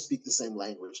don't even speak the same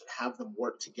language and have them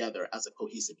work together as a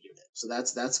cohesive unit. So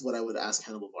that's what I would ask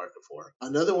Hannibal Barca for.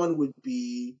 Another one would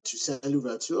be Toussaint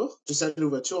Louverture. Toussaint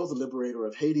Louverture, the liberator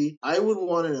of Haiti. I would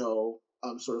want to know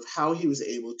sort of how he was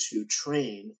able to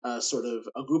train sort of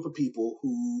a group of people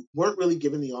who weren't really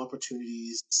given the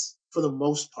opportunities for the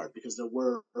most part, because there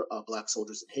were black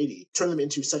soldiers in Haiti, turn them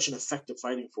into such an effective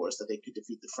fighting force that they could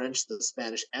defeat the French, the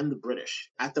Spanish, and the British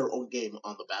at their own game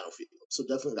on the battlefield. So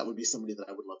definitely that would be somebody that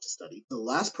I would love to study. The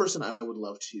last person I would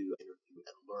love to interview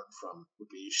and learn from would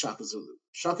be Shaka Zulu.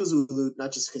 Shaka Zulu,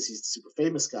 not just because he's a super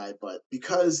famous guy, but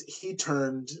because he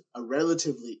turned a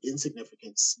relatively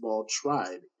insignificant small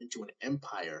tribe into an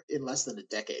empire in less than a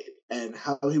decade, and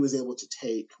how he was able to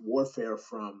take warfare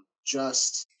from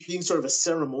just being sort of a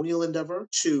ceremonial endeavor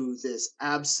to this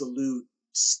absolute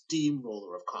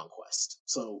steamroller of conquest.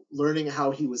 So learning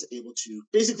how he was able to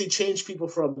basically change people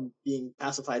from being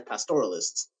pacified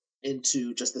pastoralists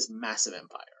into just this massive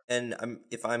empire. And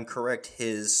if I'm correct,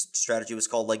 his strategy was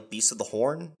called like Beast of the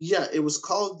Horn. Yeah, it was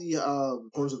called the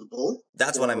Horns of the Bull.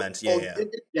 That's what I meant. Yeah,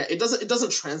 yeah. It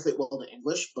doesn't translate well to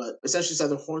English, but essentially it's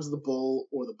either Horns of the Bull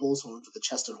or the Bull's horns with the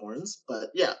chested horns. But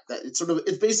yeah, it's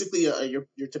basically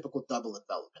your typical double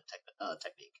envelopment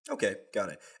technique. Okay, got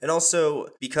it. And also,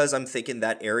 because I'm thinking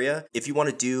that area, if you want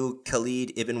to do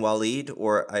Khalid ibn Walid,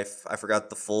 or I forgot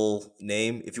the full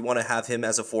name, if you want to have him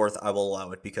as a 4th, I will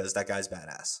allow it because that guy's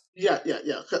badass. Yeah.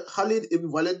 Khalid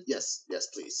ibn Walid, yes,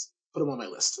 please. Put him on my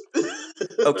list.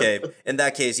 Okay, in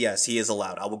that case, yes, he is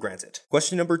allowed. I will grant it.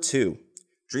 Question number 2.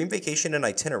 Dream vacation and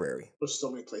itinerary. There's so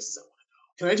many places I want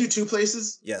to go. Can I do 2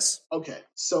 places? Yes. Okay,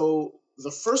 so the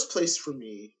first place for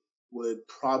me would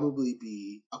probably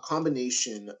be a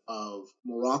combination of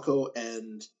Morocco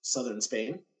and southern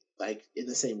Spain, like in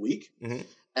the same week. Mm-hmm.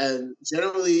 And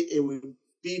generally, it would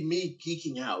be me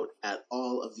geeking out at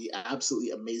all of the absolutely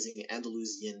amazing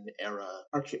Andalusian era,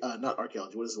 not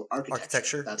archaeology, what is it?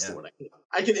 Architecture. That's the word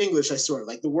I can English, I swear.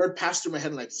 Like the word passed through my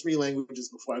head in like 3 languages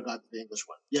before I got to the English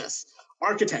one. Yes,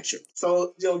 architecture.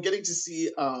 So, getting to see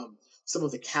some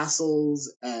of the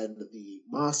castles and the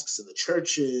mosques and the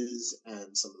churches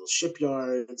and some of those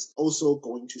shipyards. Also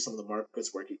going to some of the markets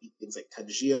where I could eat things like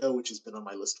tangia, which has been on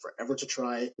my list forever to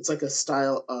try. It's like a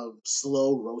style of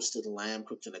slow roasted lamb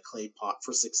cooked in a clay pot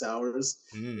for 6 hours.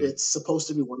 It's supposed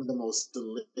to be one of the most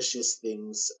delicious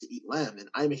things to eat lamb, and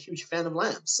I'm a huge fan of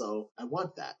lamb, so I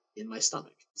want that in my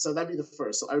stomach. So that'd be the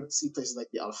first. So I would see places like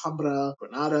the Alhambra,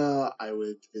 Granada. I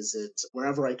would visit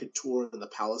wherever I could tour in the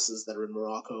palaces that are in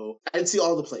Morocco. I'd see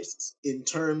all the places. In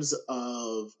terms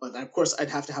of, but of course, I'd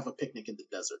have to have a picnic in the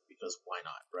desert because why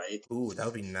not, right? Ooh, that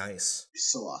would be nice. It'd be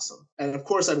so awesome. And of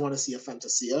course, I'd want to see a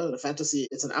fantasia. And a fantasy,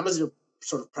 it's an Amazigh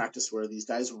sort of practice where these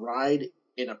guys ride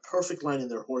in a perfect line in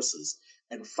their horses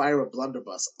and fire a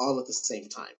blunderbuss all at the same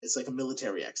time. It's like a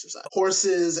military exercise.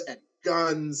 Horses and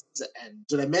guns, and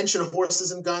did I mention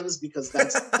horses and guns? Because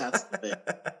that's the thing.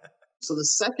 So the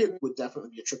second would definitely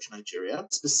be a trip to Nigeria,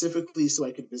 specifically so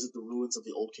I could visit the ruins of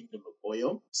the old kingdom of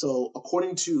Oyo. So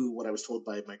according to what I was told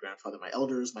by my grandfather, my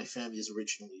elders, my family is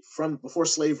originally from, before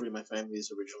slavery, my family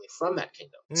is originally from that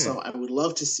kingdom. So I would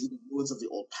love to see the ruins of the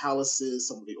old palaces,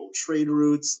 some of the old trade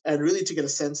routes, and really to get a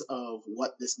sense of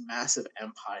what this massive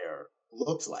empire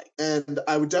looked like. And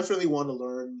I would definitely want to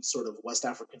learn sort of West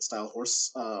African style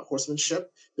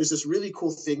horsemanship. There's this really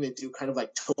cool thing they do, kind of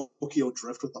like Tokyo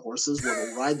Drift with the horses, where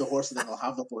they'll ride the horse and then they'll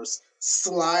have the horse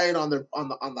slide on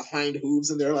the hind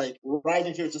hooves, and they're like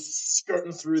riding here, just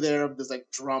skirting through there. There's like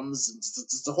drums, and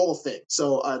it's a whole thing.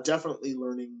 So definitely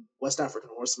learning West African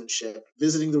horsemanship,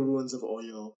 visiting the ruins of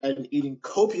Oyo, and eating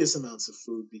copious amounts of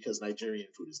food because Nigerian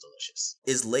food is delicious.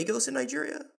 Is Lagos in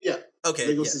Nigeria? Yeah. Okay.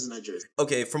 Lagos is in Nigeria.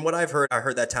 Okay, from what I've heard, I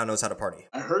heard that town knows how to party.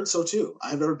 I heard so too.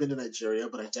 I've never been to Nigeria,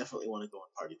 but I definitely want to go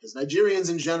and party because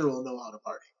Nigerians in general know how to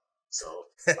party. So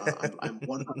I'm 100%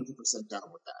 down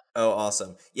with that. Oh,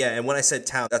 awesome. Yeah, and when I said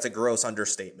town, that's a gross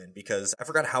understatement because I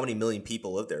forgot how many million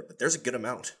people live there, but there's a good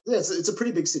amount. Yeah, it's a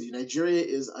pretty big city. Nigeria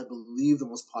is, I believe, the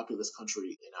most populous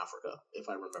country in Africa, if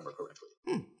I remember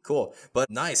correctly. Cool. But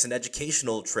nice, an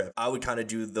educational trip. I would kind of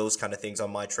do those kind of things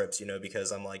on my trips,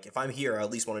 because I'm like, if I'm here, I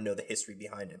at least want to know the history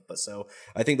behind it. But so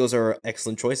I think those are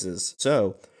excellent choices.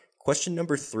 So question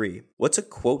number 3. What's a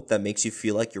quote that makes you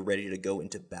feel like you're ready to go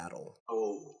into battle?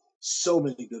 Oh, so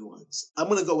many good ones. I'm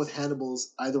going to go with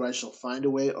Hannibal's "Either I shall find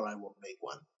a way or I won't make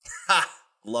one." Ha!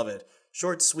 Love it.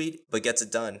 Short, sweet, but gets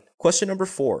it done. Question number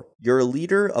 4. You're a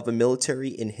leader of a military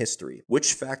in history.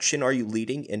 Which faction are you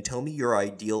leading, and tell me your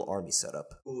ideal army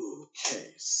setup?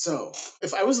 Okay, so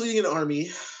if I was leading an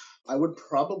army, I would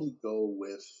probably go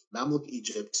with Mamluk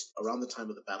Egypt around the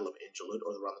time of the Battle of Angelud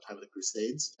or around the time of the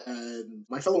Crusades. And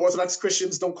my fellow Orthodox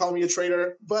Christians, don't call me a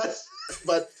traitor, but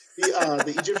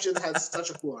the Egyptians had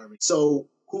such a cool army. So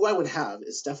who I would have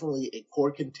is definitely a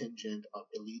core contingent of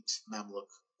elite Mamluk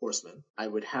horsemen. I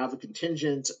would have a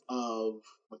contingent of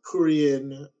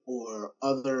Makurian or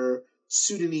other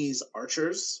Sudanese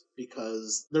archers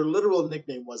because their literal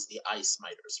nickname was the Ice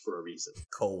Miters for a reason.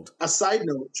 Cold. A side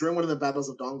note, during one of the battles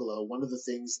of Dongola, one of the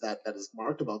things that is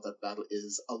marked about that battle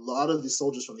is a lot of the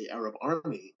soldiers from the Arab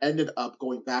army ended up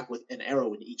going back with an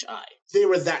arrow in each eye. They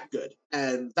were that good.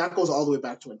 And that goes all the way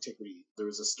back to antiquity. There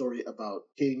was a story about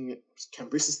King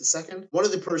Cambyses II, one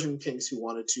of the Persian kings who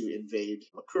wanted to invade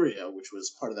Makuria, which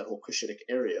was part of that whole Cushitic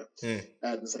area. And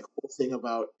it's like a whole thing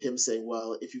about him saying,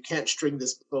 well, if you can't string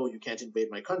this bow, you can't invade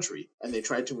my country. And they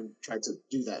tried to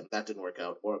do that, and that didn't work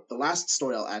out. Or the last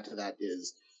story I'll add to that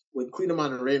is when Queen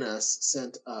Amanirenas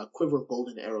sent a quiver of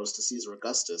golden arrows to Caesar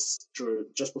Augustus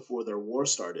just before their war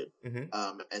started.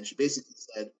 And she basically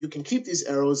said, you can keep these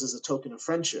arrows as a token of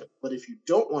friendship, but if you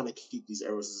don't want to keep these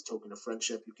arrows as a token of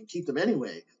friendship, you can keep them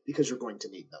anyway because you're going to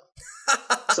need them.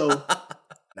 So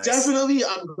nice. Definitely,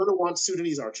 I'm going to want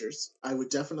Sudanese archers. I would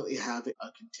definitely have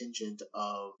a contingent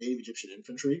of native Egyptian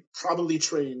infantry, probably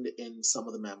trained in some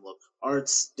of the Mamluk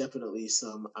arts, definitely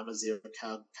some Amazigh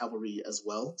cavalry as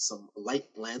well, some light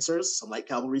lancers, some light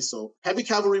cavalry. So heavy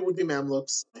cavalry would be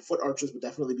Mamluks. My foot archers would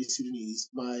definitely be Sudanese.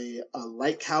 My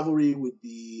light cavalry would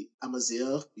be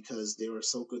Amazigh because they were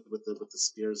so good with the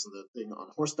spears and the thing on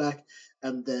horseback.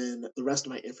 And then the rest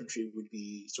of my infantry would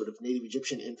be sort of native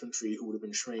Egyptian infantry who would have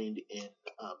been trained in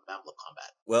Mamluk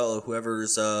combat. Well,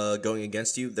 whoever's going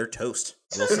against you, they're toast.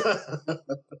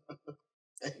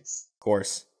 Thanks. Of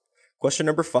course. Question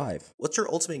number 5. What's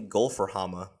your ultimate goal for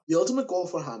Hama? The ultimate goal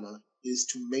for Hama is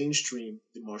to mainstream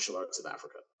the martial arts of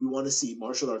Africa. We want to see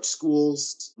martial arts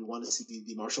schools. We want to see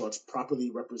the martial arts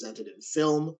properly represented in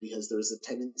film because there's a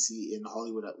tendency in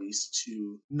Hollywood, at least,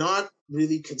 to not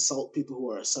really consult people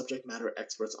who are subject matter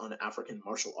experts on African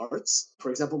martial arts. For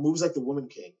example, movies like The Woman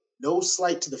King. No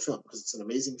slight to the film because it's an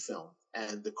amazing film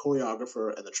and the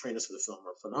choreographer and the trainers for the film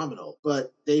are phenomenal,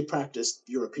 but they practiced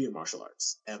European martial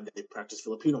arts and they practiced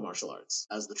Filipino martial arts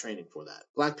as the training for that.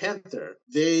 Black Panther,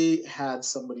 they had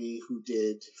somebody who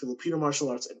did Filipino martial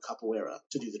arts and capoeira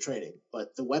to do the training,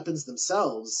 but the weapons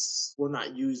themselves were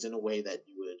not used in a way that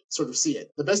you would would sort of see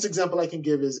it. The best example I can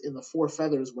give is in the Four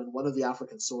Feathers when one of the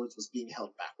African swords was being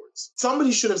held backwards.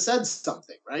 Somebody should have said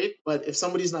something, right? But if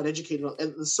somebody's not educated on,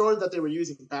 and the sword that they were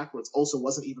using backwards also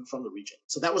wasn't even from the region.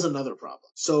 So that was another problem.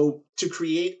 So to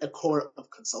create a core of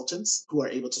consultants who are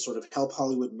able to sort of help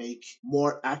Hollywood make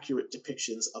more accurate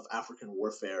depictions of African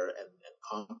warfare and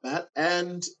combat,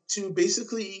 and to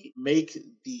basically make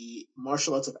the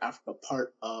martial arts of Africa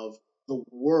part of the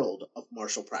world of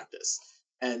martial practice,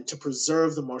 and to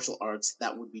preserve the martial arts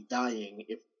that would be dying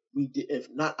if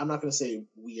not, I'm not going to say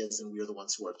we as in we are the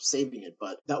ones who are saving it,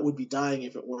 but that would be dying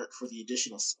if it weren't for the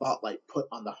additional spotlight put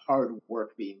on the hard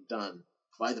work being done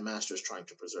by the masters trying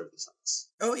to preserve these arts.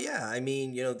 Oh, yeah. I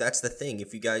mean, that's the thing.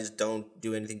 If you guys don't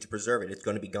do anything to preserve it, it's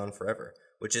going to be gone forever,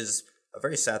 which is a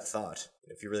very sad thought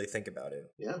if you really think about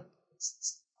it. Yeah.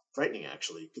 It's frightening,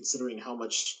 actually, considering how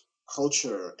much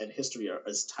culture and history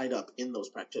is tied up in those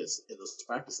practices.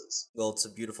 Well, it's a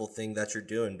beautiful thing that you're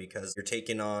doing because you're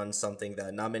taking on something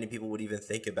that not many people would even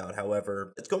think about.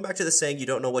 However, it's going back to the saying, you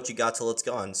don't know what you got till it's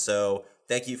gone. So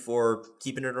thank you for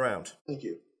keeping it around. Thank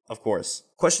you. Of course.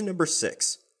 Question number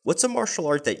 6. What's a martial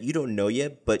art that you don't know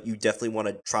yet, but you definitely want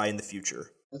to try in the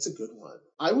future? That's a good one.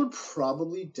 I would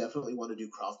definitely want to do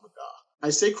Krav Maga. I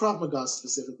say Krav Maga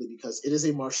specifically because it is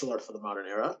a martial art for the modern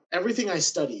era. Everything I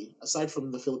study, aside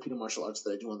from the Filipino martial arts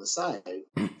that I do on the side,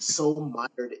 so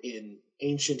mired in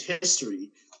ancient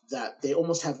history that they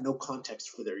almost have no context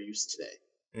for their use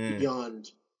today, beyond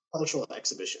cultural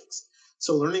exhibitions.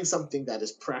 So learning something that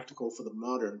is practical for the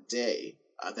modern day,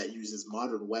 that uses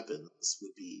modern weapons,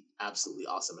 would be absolutely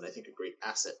awesome, and I think a great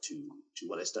asset to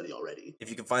what I study already.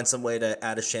 If you can find some way to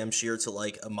add a shamshir to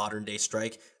like a modern day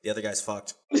strike, the other guy's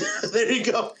fucked. There you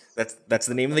go. That's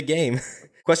the name of the game.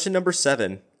 Question number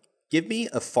 7. Give me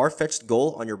a far-fetched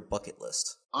goal on your bucket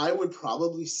list. I would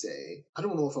probably say, I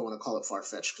don't know if I want to call it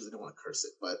far-fetched because I don't want to curse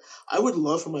it, but I would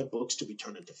love for my books to be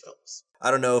turned into films.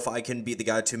 I don't know if I can be the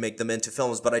guy to make them into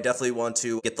films, but I definitely want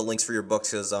to get the links for your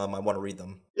books because I want to read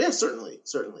them. Yeah, certainly.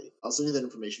 I'll send you that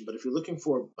information, but if you're looking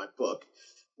for my book,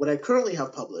 what I currently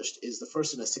have published is the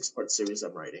first in a 6-part series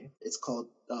I'm writing. It's called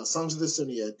Songs of the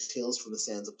Sunia, Tales from the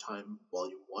Sands of Time,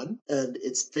 Volume 1. And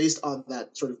it's based on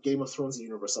that sort of Game of Thrones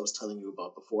universe I was telling you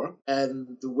about before.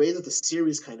 And the way that the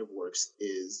series kind of works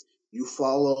is you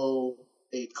follow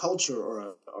a culture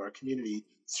or a community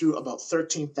through about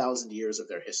 13,000 years of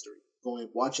their history.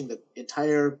 Watching the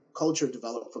entire culture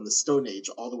develop from the Stone Age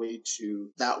all the way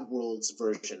to that world's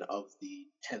version of the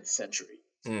 10th century.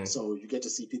 So you get to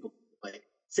see people like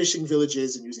fishing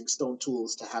villages and using stone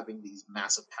tools to having these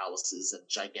massive palaces and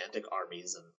gigantic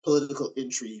armies and political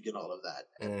intrigue and all of that.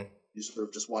 And you sort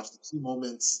of just watch the key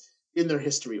moments in their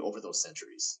history over those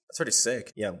centuries. That's pretty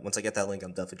sick. Yeah, once I get that link,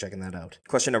 I'm definitely checking that out.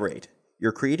 Question number 8.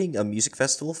 You're creating a music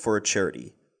festival for a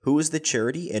charity. Who is the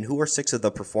charity and who are 6 of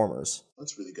the performers?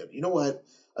 That's really good. You know what?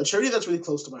 A charity that's really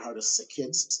close to my heart is Sick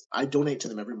Kids. I donate to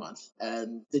them every month,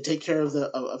 and they take care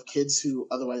of kids who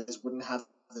otherwise wouldn't have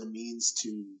the means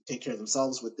to take care of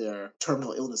themselves with their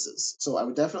terminal illnesses. So I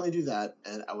would definitely do that,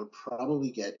 and I would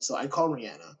probably I'd call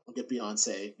Rihanna, I'll get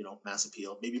Beyonce, mass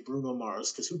appeal, maybe Bruno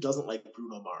Mars, because who doesn't like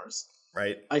Bruno Mars?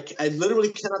 Right. I literally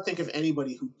cannot think of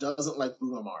anybody who doesn't like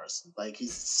Bruno Mars. Like,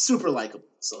 he's super likable.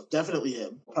 So definitely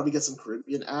him. Probably get some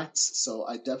Caribbean acts. So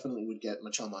I definitely would get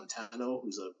Machel Montano,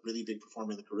 who's a really big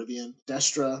performer in the Caribbean.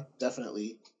 Destra,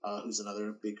 definitely, who's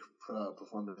another big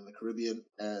performer in the Caribbean.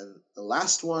 And the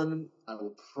last one, I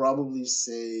would probably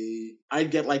say I'd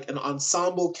get like an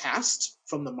ensemble cast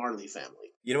from the Marley family.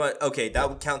 You know what? Okay,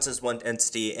 that counts as one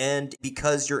entity. And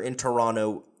because you're in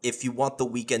Toronto, if you want the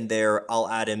weekend there, I'll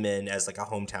add him in as like a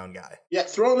hometown guy. Yeah,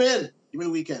 throw him in. Give me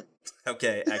the weekend.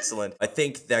 Okay, excellent. I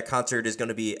think that concert is going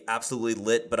to be absolutely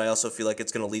lit, but I also feel like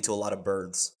it's going to lead to a lot of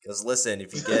birds. Because listen,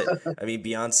 if you get,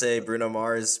 Beyonce, Bruno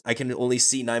Mars, I can only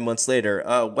see 9 months later,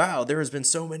 wow, there has been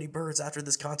so many birds after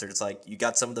this concert. It's like, you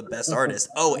got some of the best artists.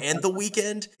 Oh, and The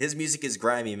Weeknd? His music is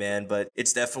grimy, man, but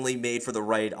it's definitely made for the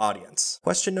right audience.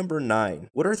 Question number 9.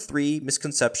 What are 3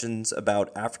 misconceptions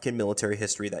about African military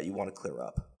history that you want to clear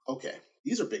up? Okay,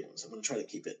 these are big ones. I'm going to try to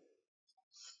keep it.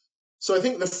 So I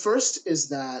think the first is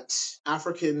that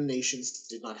African nations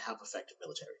did not have effective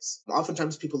militaries.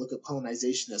 Oftentimes people look at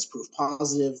colonization as proof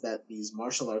positive that these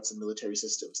martial arts and military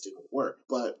systems didn't work.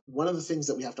 But one of the things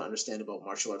that we have to understand about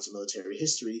martial arts and military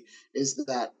history is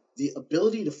that the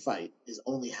ability to fight is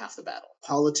only half the battle.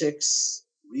 Politics,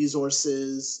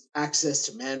 resources, access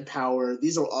to manpower.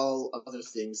 These are all other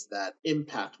things that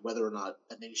impact whether or not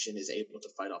a nation is able to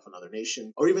fight off another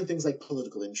nation, or even things like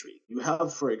political intrigue. You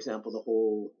have, for example, the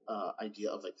whole idea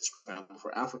of like the scramble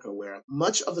for Africa, where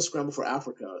much of the scramble for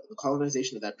Africa, the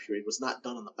colonization of that period, was not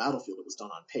done on the battlefield, it was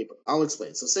done on paper. I'll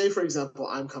explain. So say, for example,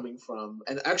 I'm coming from,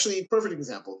 and actually, perfect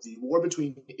example, the war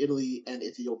between Italy and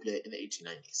Ethiopia in the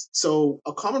 1890s. So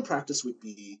a common practice would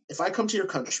be, if I come to your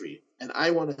country and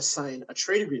I want to sign a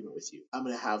trade agreement with you, I'm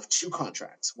going to have two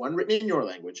contracts, one written in your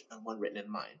language and one written in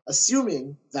mine,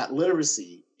 assuming that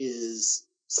literacy is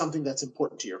something that's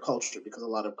important to your culture, because a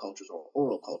lot of cultures are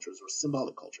oral cultures or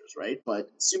symbolic cultures, right?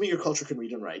 But assuming your culture can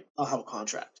read and write, I'll have a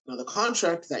contract. Now, the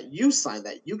contract that you sign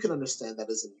that you can understand that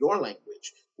is in your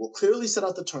language will clearly set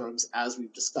out the terms as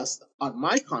we've discussed them. On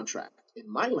my contract, in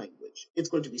my language, it's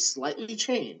going to be slightly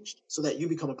changed so that you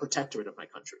become a protectorate of my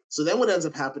country. So then what ends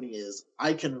up happening is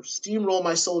I can steamroll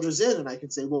my soldiers in and I can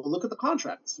say, well, look at the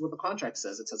contract. This is what the contract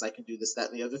says. It says I can do this, that,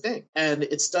 and the other thing. And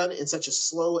it's done in such a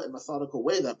slow and methodical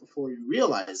way that before you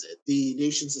realize it, the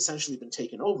nation's essentially been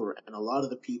taken over, and a lot of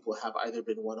the people have either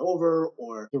been won over,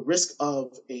 or the risk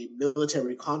of a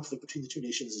military conflict between the two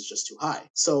nations is just too high.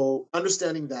 So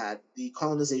understanding that the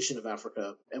colonization of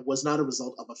Africa was not a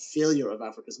result of a failure of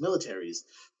Africa's military,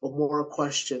 but more a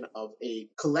question of a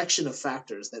collection of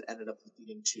factors that ended up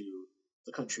leading to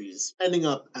the countries ending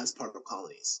up as part of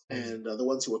colonies. And the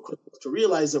ones who were quick to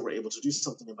realize it were able to do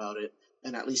something about it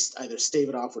and at least either stave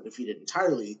it off or defeat it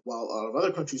entirely, while a lot of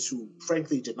other countries who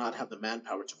frankly did not have the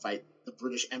manpower to fight the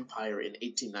British Empire in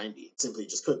 1890 simply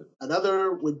just couldn't.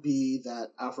 Another would be that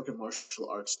African martial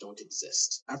arts don't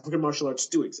exist. African martial arts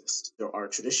do exist. There are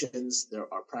traditions,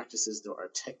 there are practices, there are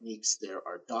techniques, there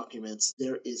are documents,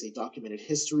 there is a documented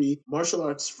history. Martial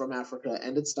arts from Africa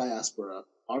and its diaspora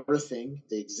are a thing.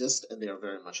 They exist and they are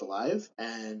very much alive.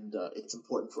 And it's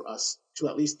important for us to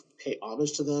at least pay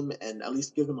homage to them and at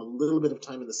least give them a little bit of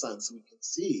time in the sun so we can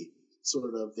see sort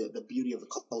of the beauty of the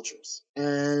cultures.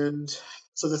 And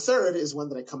so the third is one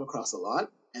that I come across a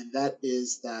lot, and that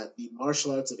is that the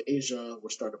martial arts of Asia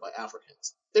were started by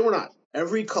Africans. They were not.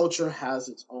 Every culture has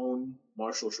its own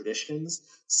martial traditions.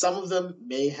 Some of them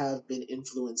may have been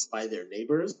influenced by their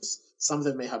neighbors. Some of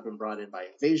them may have been brought in by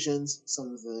invasions.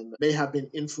 Some of them may have been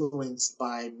influenced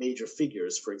by major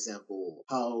figures. For example,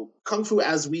 how Kung Fu,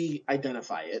 as we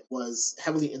identify it, was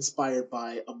heavily inspired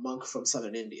by a monk from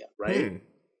southern India, right?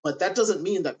 But that doesn't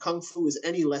mean that Kung Fu is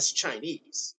any less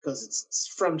Chinese, because it's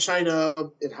from China.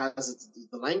 It has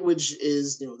the language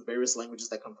is, the various languages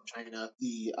that come from China.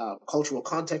 The cultural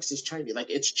context is Chinese.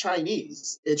 Like, it's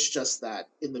Chinese. It's just that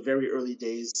in the very early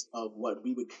days of what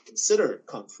we would consider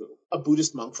Kung Fu, a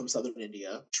Buddhist monk from southern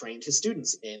India trained his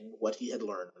students in what he had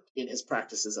learned in his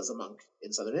practices as a monk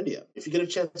in southern India. If you get a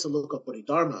chance to look up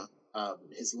Bodhidharma,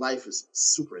 his life is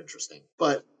super interesting.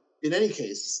 But in any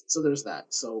case, so there's that.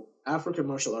 So African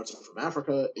martial arts are from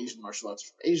Africa, Asian martial arts are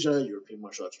from Asia, European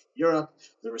martial arts are from Europe.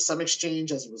 There was some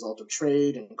exchange as a result of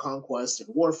trade and conquest and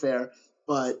warfare,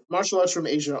 but martial arts from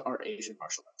Asia are Asian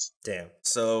martial arts. Damn.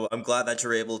 So I'm glad that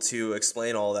you're able to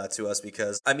explain all that to us,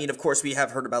 because, I mean, of course, we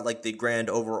have heard about, like, the grand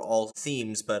overall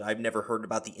themes, but I've never heard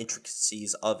about the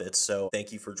intricacies of it. So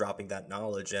thank you for dropping that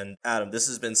knowledge. And Adam, this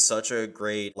has been such a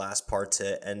great last part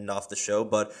to end off the show,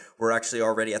 but we're actually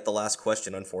already at the last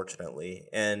question, unfortunately.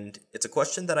 And it's a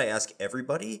question that I ask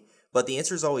everybody, but the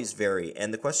answers always vary.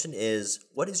 And the question is,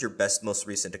 what is your best, most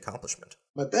recent accomplishment?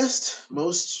 My best,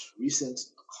 most recent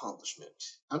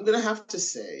accomplishment. I'm going to have to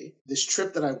say this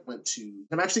trip that I went to,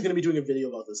 I'm actually going to be doing a video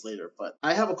about this later, but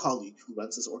I have a colleague who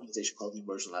runs this organization called the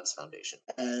Immersion Labs Foundation,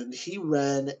 and he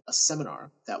ran a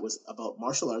seminar that was about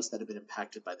martial arts that had been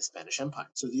impacted by the Spanish Empire.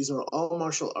 So these are all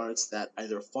martial arts that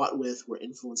either fought with, were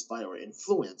influenced by, or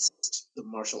influenced the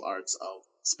martial arts of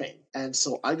Spain. And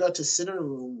so I got to sit in a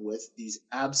room with these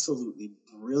absolutely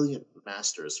brilliant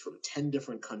masters from 10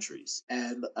 different countries.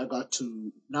 And I got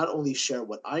to not only share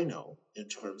what I know in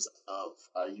terms of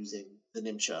using the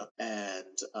Nimcha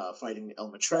and fighting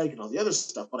El Matreg and all the other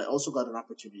stuff, but I also got an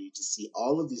opportunity to see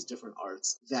all of these different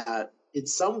arts that in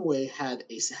some way had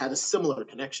a similar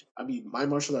connection. I mean, my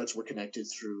martial arts were connected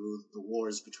through the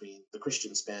wars between the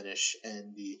Christian Spanish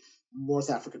and the North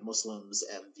African Muslims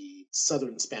and the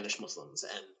Southern Spanish Muslims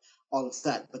and all of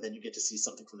that. But then you get to see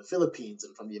something from the Philippines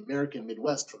and from the American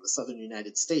Midwest, from the Southern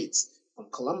United States, from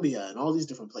Colombia and all these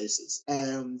different places.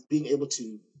 And being able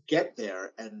to get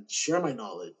there and share my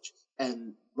knowledge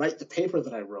and write the paper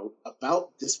that I wrote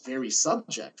about this very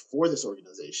subject for this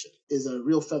organization is a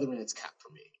real feather in its cap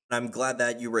for me. I'm glad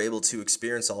that you were able to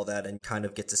experience all that and kind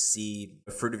of get to see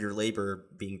the fruit of your labor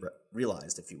being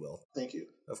realized, if you will. Thank you.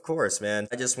 Of course, man.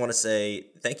 I just want to say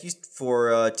thank you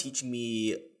for teaching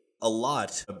me a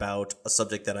lot about a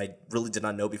subject that I really did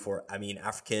not know before. I mean,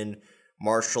 African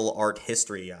martial art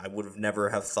history. I would have never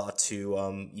have thought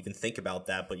to even think about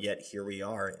that, but yet here we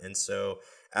are. And so,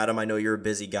 Adam, I know you're a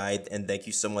busy guy, and thank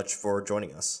you so much for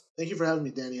joining us. Thank you for having me,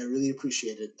 Danny. I really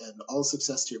appreciate it, and all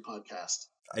success to your podcast.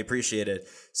 I appreciate it.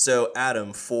 So,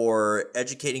 Adam, for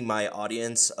educating my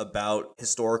audience about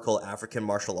historical African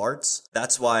martial arts,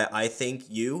 that's why I think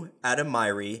you, Adam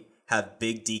Myrie, have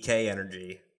big DK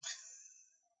energy.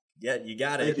 Yeah, you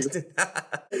got it. Thank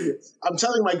you. I'm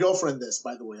telling my girlfriend this,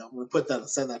 by the way. I'm going to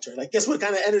send that to her. Like, guess what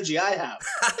kind of energy I have?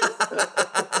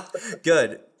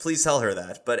 Good. Please tell her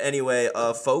that. But anyway,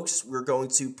 folks, we're going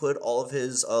to put all of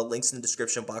his links in the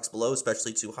description box below,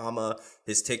 especially to Hama,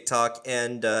 his TikTok.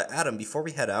 And Adam, before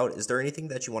we head out, is there anything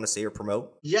that you want to say or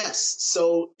promote? Yes.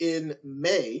 So on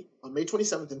May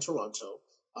 27th in Toronto,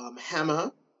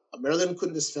 Hama, Maryland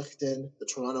Kundesfechten, the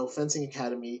Toronto Fencing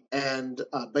Academy, and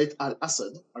Beit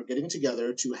al-Assad are getting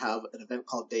together to have an event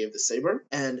called Day of the Saber.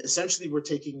 And essentially, we're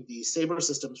taking the saber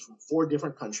systems from 4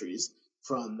 different countries,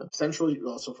 from Central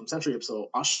Europe, so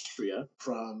Austria,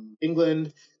 from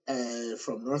England, and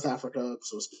from North Africa,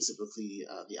 so specifically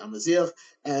the Amazigh,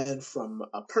 and from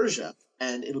Persia.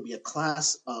 And it'll be a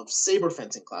class of saber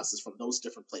fencing classes from those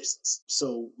different places.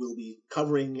 So we'll be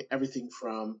covering everything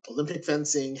from Olympic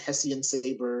fencing, Hessian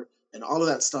saber, and all of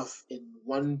that stuff in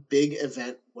one big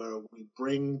event where we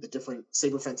bring the different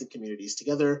saber fencing communities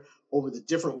together over the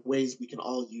different ways we can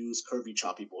all use curvy,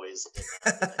 choppy boys.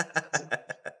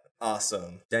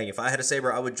 Awesome. Dang, if I had a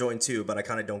saber, I would join too, but I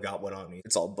kind of don't got one on me.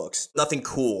 It's all books. Nothing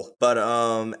cool. But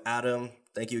Adam,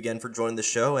 thank you again for joining the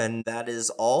show, and that is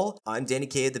all. I'm Danny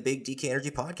K of the Big DK Energy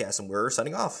Podcast, and we're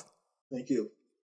signing off. Thank you.